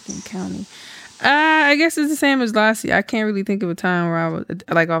 Lincoln County. I guess it's the same as Lassie. I can't really think of a time where I was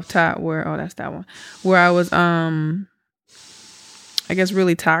like off top that's that one. Where I was I guess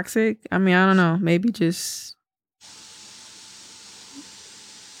really toxic. I mean, I don't know. Maybe just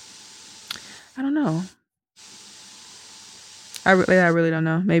I don't know. I really don't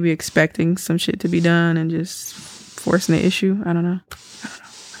know. Maybe expecting some shit to be done and just forcing the issue. I don't know.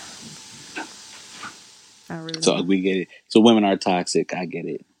 So we get it. So women are toxic. I get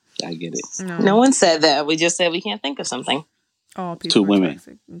it. No one said that. We just said we can't think of something. All people to are women,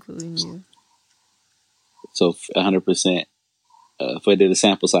 toxic, including you. So 100%. If I did a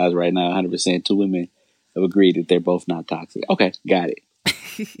sample size right now, 100% 2 women have agreed that they're both not toxic. Okay, got it.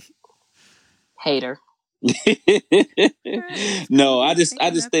 Hater. No, I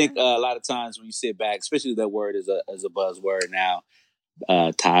just think a lot of times when you sit back, especially that word is a buzzword now,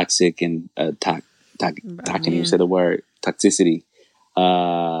 toxic and I can't even say the word toxicity.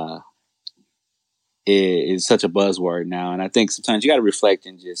 Is such a buzzword now, and I think sometimes you got to reflect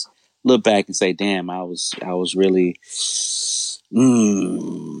and just look back and say, "Damn, I was really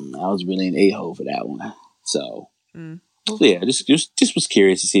an a-hole for that one." So, yeah, just was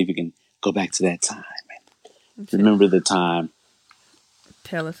curious to see if we can go back to that time and remember the time.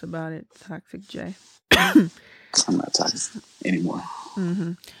 Tell us about it, Toxic J. I'm not toxic anymore.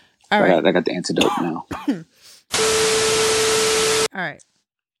 Mm-hmm. All right, I got the antidote now. All right,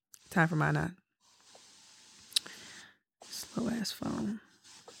 time for my 9. Slow ass phone.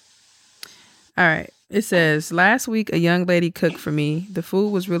 All right. It says, last week a young lady cooked for me. The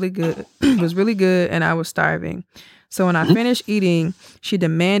food was really good. And I was starving. So when I finished eating, she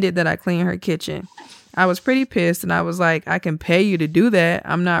demanded that I clean her kitchen. I was pretty pissed and I was like, I can pay you to do that.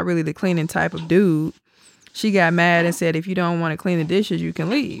 I'm not really the cleaning type of dude. She got mad and said, if you don't want to clean the dishes, you can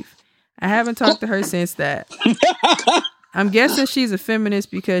leave. I haven't talked to her since that. I'm guessing she's a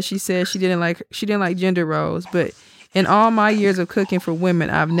feminist because she said she didn't like gender roles, but In all my years of cooking for women,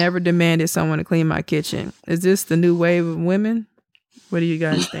 I've never demanded someone to clean my kitchen. Is this the new wave of women? What do you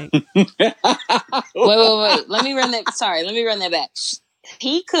guys think? Wait. Let me run that back.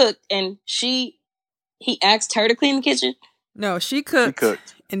 He cooked and he asked her to clean the kitchen? No, she cooked.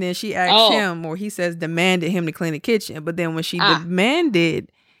 And then she asked him, or he says demanded him to clean the kitchen. But then when she demanded,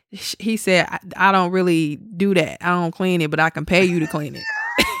 he said, I don't really do that. I don't clean it, but I can pay you to clean it.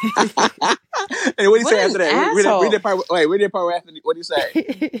 And what do you say after that? Read that part. Wait, read that part after. What do you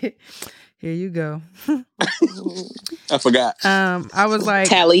say? Here you go. I forgot. I was like,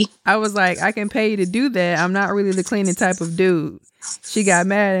 Tally. I can pay you to do that. I'm not really the cleaning type of dude. She got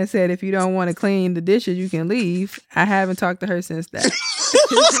mad and said, if you don't want to clean the dishes, you can leave. I haven't talked to her since that.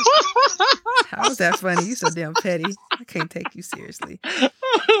 How was that funny? You so damn petty. I can't take you seriously.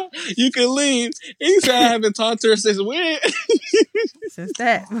 You can leave. He said I haven't talked to her since when? Since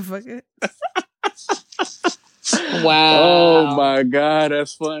that, motherfucker. Wow. Oh my God,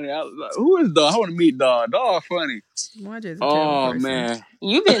 that's funny. Who is Dog? I want to meet Dog. Dog funny. Oh man.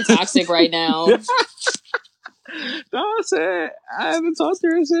 You've been toxic right now. Dog said I haven't talked to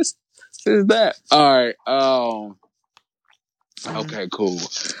her since that. All right. Okay, cool.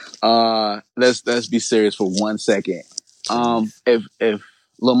 Let's be serious for 1 second. If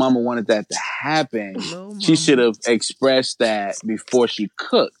Lil Mama wanted that to happen, she should have expressed that before she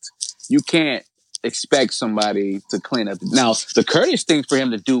cooked. You can't expect somebody to clean up. Now, the courteous thing for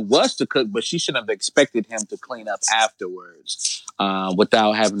him to do was to cook, but she shouldn't have expected him to clean up afterwards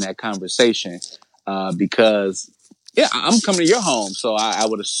without having that conversation. Because, I'm coming to your home, so I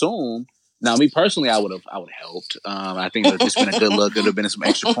would assume. Now, me personally, I would have helped. I think it would have just been a good look. It would have been some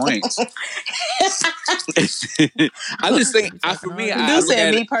extra points. I just think, for me, you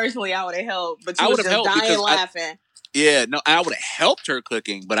said me personally, I would have helped, but you would have dying laughing. I would have helped her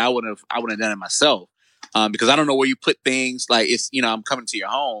cooking, but I would have done it myself. Because I don't know where you put things. Like, it's, I'm coming to your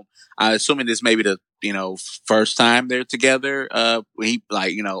home. I'm assuming this may be the, first time they're together.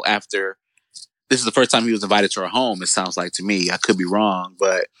 After this is the first time he was invited to her home. It sounds like to me. I could be wrong,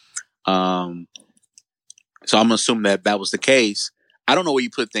 but so I'm assuming that was the case. I don't know where you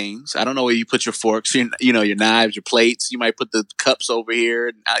put things. I don't know where you put your forks, your knives, your plates. You might put the cups over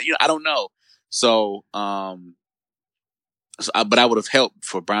here. I don't know. So, but I would have helped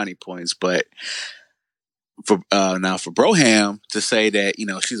for brownie points. But for Broham to say that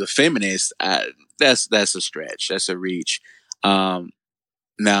she's a feminist, that's a stretch. That's a reach.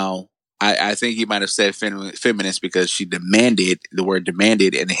 Now I think he might have said feminist because she demanded the word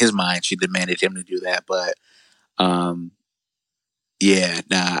demanded, and in his mind she demanded him to do that. But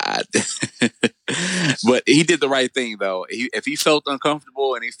but he did the right thing though. If he felt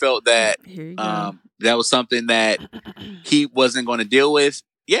uncomfortable and he felt that that was something that he wasn't going to deal with,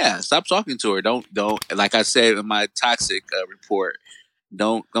 stop talking to her. Don't like I said in my toxic report.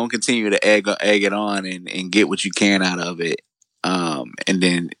 Don't continue to egg it on and get what you can out of it. And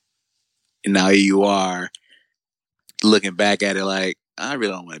then now you are looking back at it like I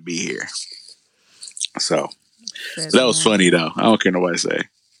really don't want to be here. So that was funny though. I don't care what I say.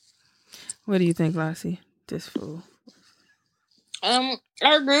 What do you think, Lassie? This fool. I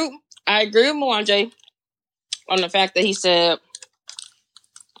agree with Mwanje on the fact that he said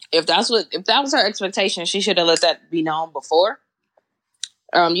if that was her expectation, she should have let that be known before.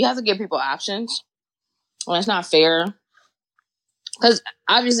 You have to give people options. Well, it's not fair. Because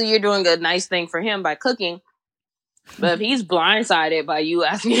obviously you're doing a nice thing for him by cooking. But if he's blindsided by you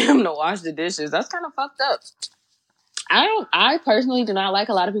asking him to wash the dishes, that's kind of fucked up. I personally do not like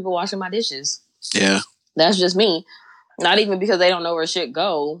a lot of people washing my dishes. Yeah. That's just me. Not even because they don't know where shit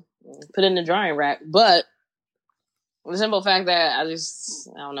go. Put it in the drying rack. But the simple fact that I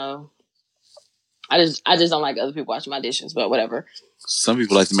don't know. I just don't like other people washing my dishes, but whatever. Some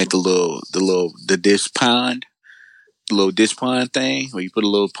people like to make the dish pond. The little dish pond thing where you put a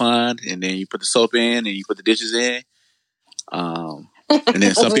little pond and then you put the soap in and you put the dishes in. And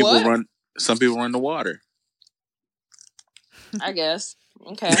then some people run the water. I guess.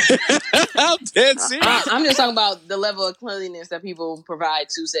 Okay. I'm dead serious. I'm just talking about the level of cleanliness that people provide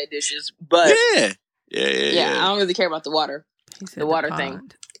to said dishes. But yeah. I don't really care about the water. The water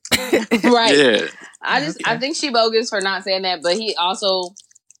thing. Right. Yeah. I think she bogus for not saying that, but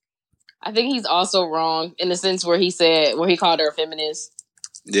I think he's also wrong in the sense where he called her a feminist.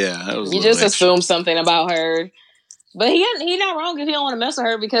 Yeah, that was you just assume something about her, but he not wrong if he don't want to mess with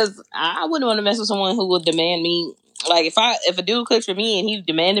her, because I wouldn't want to mess with someone who would demand me. Like if a dude cooked for me and he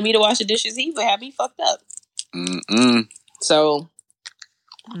demanded me to wash the dishes, he would have me fucked up. So,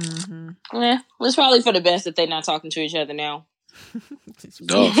 it's probably for the best that they're not talking to each other now.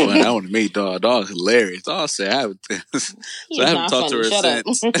 Dog fun. I want to meet Dog. Dog hilarious. Dog said I haven't. So I haven't talked to her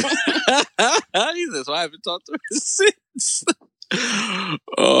since. He said, so I haven't talked to her since.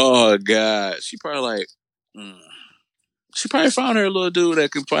 Oh God, she probably like. She probably found her a little dude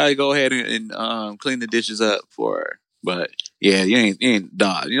that can probably go ahead and clean the dishes up for her. But yeah, you ain't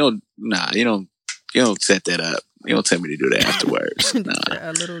Dog. You don't set that up. You don't tell me to do that afterwards. Nah.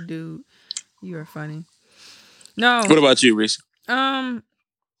 A little dude. You are funny. No. What about you, Reese? Yeah,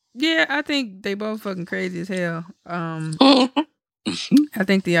 I think they both fucking crazy as hell. I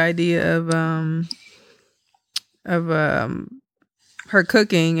think the idea of her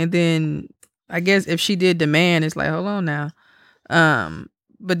cooking, and then I guess if she did demand, it's like, hold on now.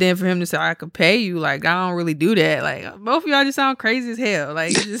 But then for him to say I could pay you, like, I don't really do that. Like, both of y'all just sound crazy as hell.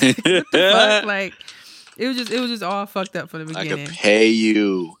 Like, just, what the fuck? Like, it was just all fucked up from the beginning. I could pay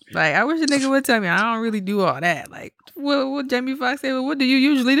you. Like, I wish a nigga would tell me I don't really do all that. Like, what Jamie Foxx say? Well, what do you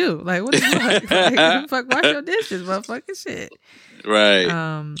usually do? Like, what the fuck? Like, fuck, wash your dishes, motherfucking shit. Right.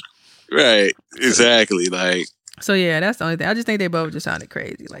 Right. Exactly. Like. So yeah, that's the only thing. I just think they both just sounded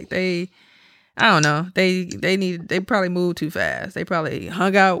crazy. Like I don't know. They probably moved too fast. They probably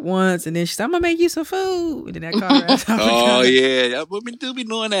hung out once and then she said, I'm gonna make you some food. And then that car ass off. Oh yeah. Women do be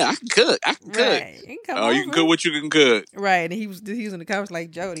doing that. I can cook. Right. You can cook what you can cook. Right. And he was in the car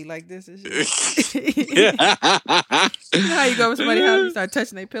like Jody, like this and shit. You know how you go with somebody's house and you start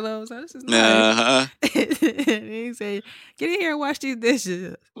touching their pillows? Oh, this is nice. And he said, get in here and wash these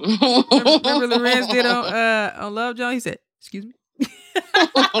dishes. Remember Lorenz did on Love Jones? He said, excuse me.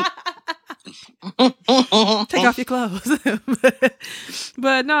 Take off your clothes.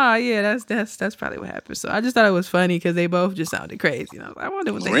 But no, yeah, that's probably what happened. So I just thought it was funny because they both just sounded crazy. You know, I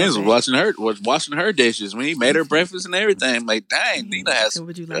wonder what Lorenz was washing her dishes when he made her breakfast and everything. I'm like, dang, Nina has.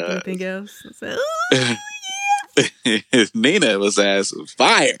 Would you like anything else? I said, ooh, yeah. Nina was ass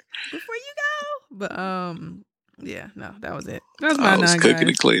fire before you go. But yeah, no, that was it. That was my I was cooking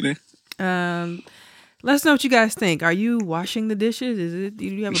and cleaning. Let us know what you guys think. Are you washing the dishes? Do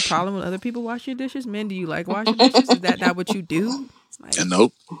you have a problem with other people washing dishes? Men, do you like washing dishes? Is that not what you do? Like,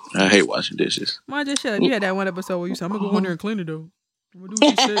 nope. I hate washing dishes. Why just shut up? You had that one episode where you said, I'm going to go in there and clean it, though. I'm going to do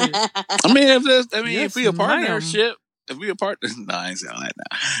what you said. I mean, if we a partnership, no, I ain't saying that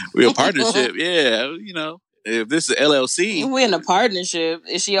now. We a partnership, yeah, you know. If this is LLC. We in a partnership.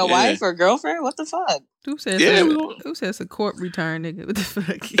 Is she a wife or girlfriend? What the fuck? Who says a court return, nigga? What the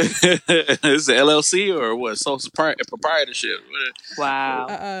fuck? Is it LLC or what? Social proprietorship?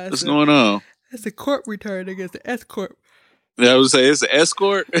 Wow. What's going on? It's a court return, nigga. It's an escort. I would say it's an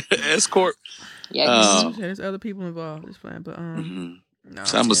escort. Escort. Yeah. There's other people involved. It's fine, but no.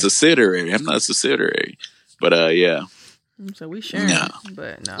 So I'm a subsidiary. I'm not a subsidiary, but yeah. So we sharing,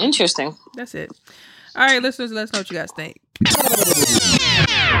 but no. Interesting. That's it. All right, listeners, let us know what you guys think.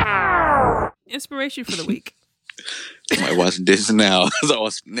 Inspiration for the week. Somebody watching dishes now.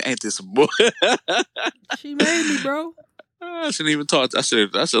 Ain't this a boy? She made me, bro. I shouldn't even talk. I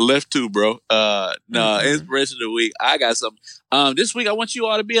should have left too, bro. Inspiration of the week. I got something. This week I want you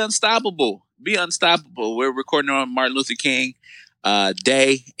all to be unstoppable. Be unstoppable. We're recording on Martin Luther King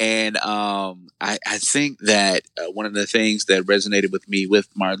Day, and I think that one of the things that resonated with me with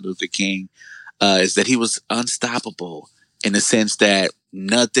Martin Luther King is that he was unstoppable in the sense that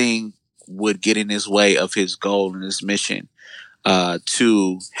nothing would get in his way of his goal and his mission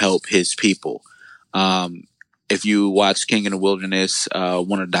to help his people. If you watch King in the Wilderness,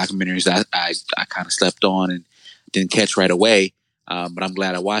 one of the documentaries I kind of slept on and didn't catch right away, but I'm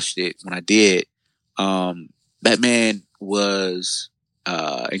glad I watched it when I did. That man was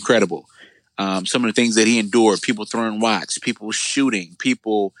incredible. Some of the things that he endured, people throwing rocks, people shooting,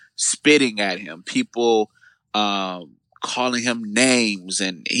 people spitting at him, people calling him names,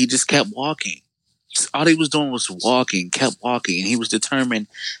 and he just kept walking. All he was doing was walking, kept walking, and he was determined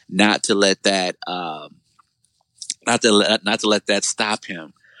not to let that not to let that stop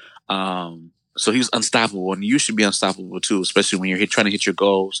him. So he was unstoppable, and you should be unstoppable too, especially when you're trying to hit your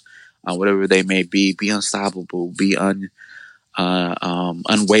goals, whatever they may be. Be unstoppable. Be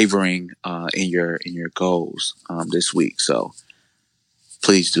unwavering in your goals this week. So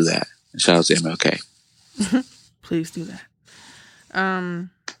please do that. Shout out to MLK. Please do that.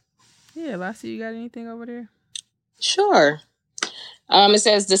 Yeah, Lassie, you got anything over there? Sure. It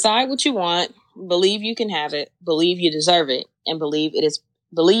says, decide what you want, believe you can have it, believe you deserve it, and believe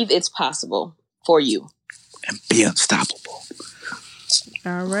it's possible for you. And be unstoppable.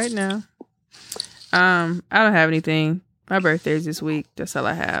 All right now. I don't have anything. My birthday's this week. That's all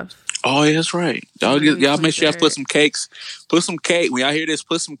I have. Oh, yeah, that's right. Y'all make sure y'all put some cakes. Put some cake. When y'all hear this,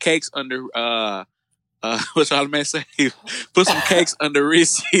 put some cakes under What's all I may say? Put some cakes under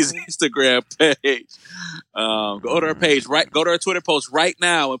Reese's Instagram page. Go to her page, right? Go to her Twitter post right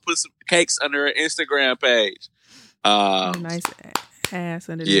now and put some cakes under her Instagram page. Nice ass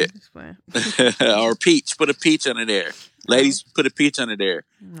under there. Yeah. Or peach. Put a peach under there. Ladies, put a peach under there.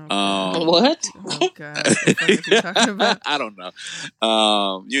 What? Oh God! What are you talking about? I don't know.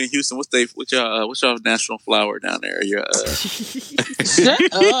 You in Houston? What's your national flower down there? Your Shut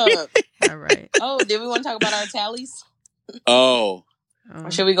up. All right. Oh, did we want to talk about our tallies? Oh. Or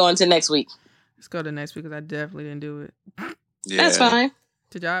should we go into next week? Let's go to next week because I definitely didn't do it. Yeah. That's fine.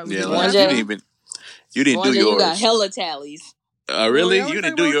 Did y'all? Yeah, One you didn't do yours. You got hella tallies. Really? Well, You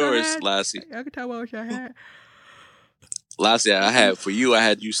didn't do yours, Lassie. I can tell what y'all had. Lassie, I had for you. I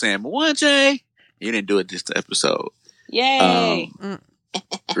had you saying Mwanje. You didn't do it this episode. Yay!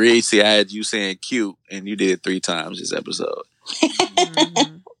 Reese, I had you saying cute, and you did it 3 times this episode.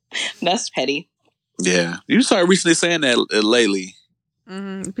 Mm-hmm. That's petty. Yeah, you started recently saying that lately.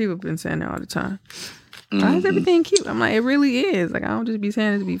 Mm-hmm. People have been saying that all the time. Mm-hmm. Why is everything cute? I'm like, it really is. Like, I don't just be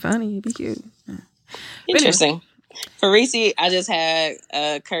saying it to be funny. It be cute. Interesting. For Reese, I just had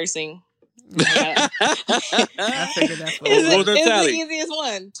cursing. I figured that's what It's What was her the tally? easiest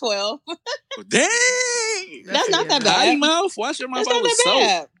one. 12. Dang! That's not that Potty bad. mouth? Wash your mouth That's out not with that soap.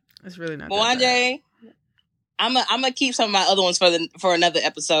 bad. It's really not that bad. Mwanje, I'm gonna keep some of my other ones for another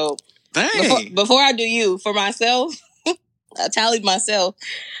episode. Dang! Before I do you, for myself, I tallied myself.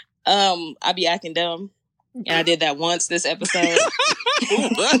 I be acting dumb. And I did that once this episode.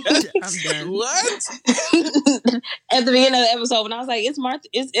 What? I'm done. What? At the beginning of the episode, when I was like, it's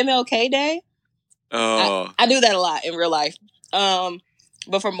MLK Day. Oh. I do that a lot in real life.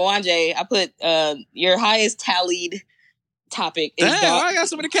 But for Mwanje, I put your highest tallied topic is Damn, I got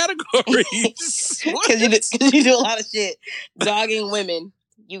so many categories. What? because you do a lot of shit. Dogging women.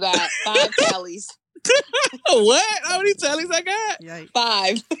 You got 5 tallies. What? How many tallies I got? Yikes.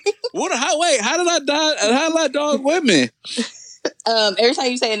 5. How did I dog women? Every time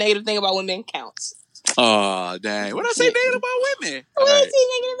you say a negative thing about women counts. Oh, dang. What did I say negative about women? What All is right. he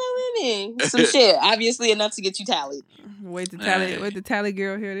negative about women? Some shit. Obviously enough to get you tallied. Wait the Alright. tally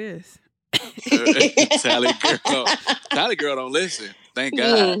girl hear this. Tally girl don't listen. Thank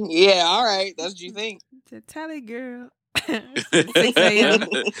God. Yeah, all right. That's what you think. The tally girl. 6 a.m.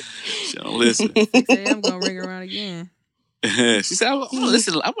 She don't listen. 6 a.m. gonna ring around again. She said, I'm gonna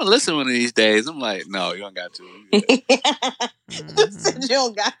listen. I'm gonna listen one of these days. I'm like, no, you don't got to. You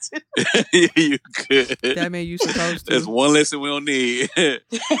don't got to. You could. That mean you supposed to. There's one lesson we don't need.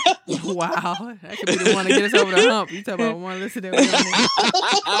 Wow, that could be the one to get us over the hump. You talk about one listen that we don't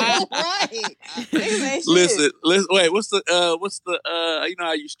need. Right. Listen. Wait, what's the you know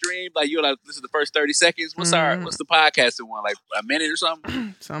how you stream? Like you like listen to the first 30 seconds? What's the podcasting one? Like a minute or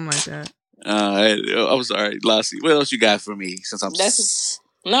something? Something like that. I'm sorry, Lassie. What else you got for me? Since I'm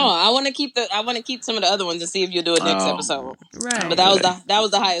No, I want to keep some of the other ones and see if you'll do it next episode. Right. But that was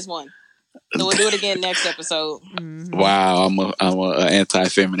the highest one. So we'll do it again next episode. Mm-hmm. Wow, I'm a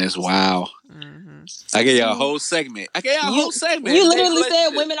anti-feminist. Wow. Mm-hmm. I gave y'all a whole segment. You literally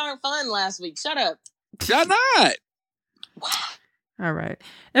said women aren't fun last week. Shut up. Y'all not. All right.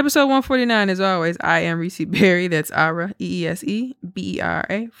 Episode 149, as always, I am Reese Berry. That's Ara, EESE,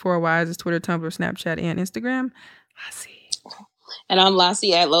 BERA. 4 Ys is Twitter, Tumblr, Snapchat, and Instagram. Lassie. And I'm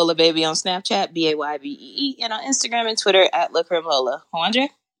Lassie at Lola Baby on Snapchat, BAYBEE, and on Instagram and Twitter at LaCrimLola. Mwanje?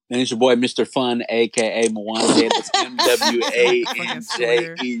 And it's your boy, Mr. Fun, a.k.a. Mwanje. That's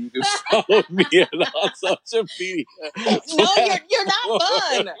MWANJE. You can follow me on all social media. No, you're not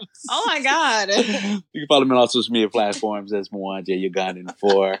fun. Oh, my God. You can follow me on all social media platforms as Mwanje Ugandan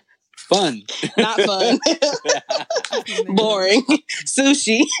for fun. Not fun. Boring.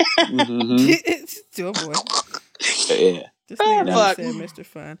 Sushi. Mm-hmm. Still boy. Yeah. This nigga Fuck. said Mr.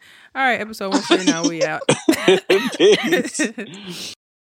 Fun. All right, episode 149, we out. Peace.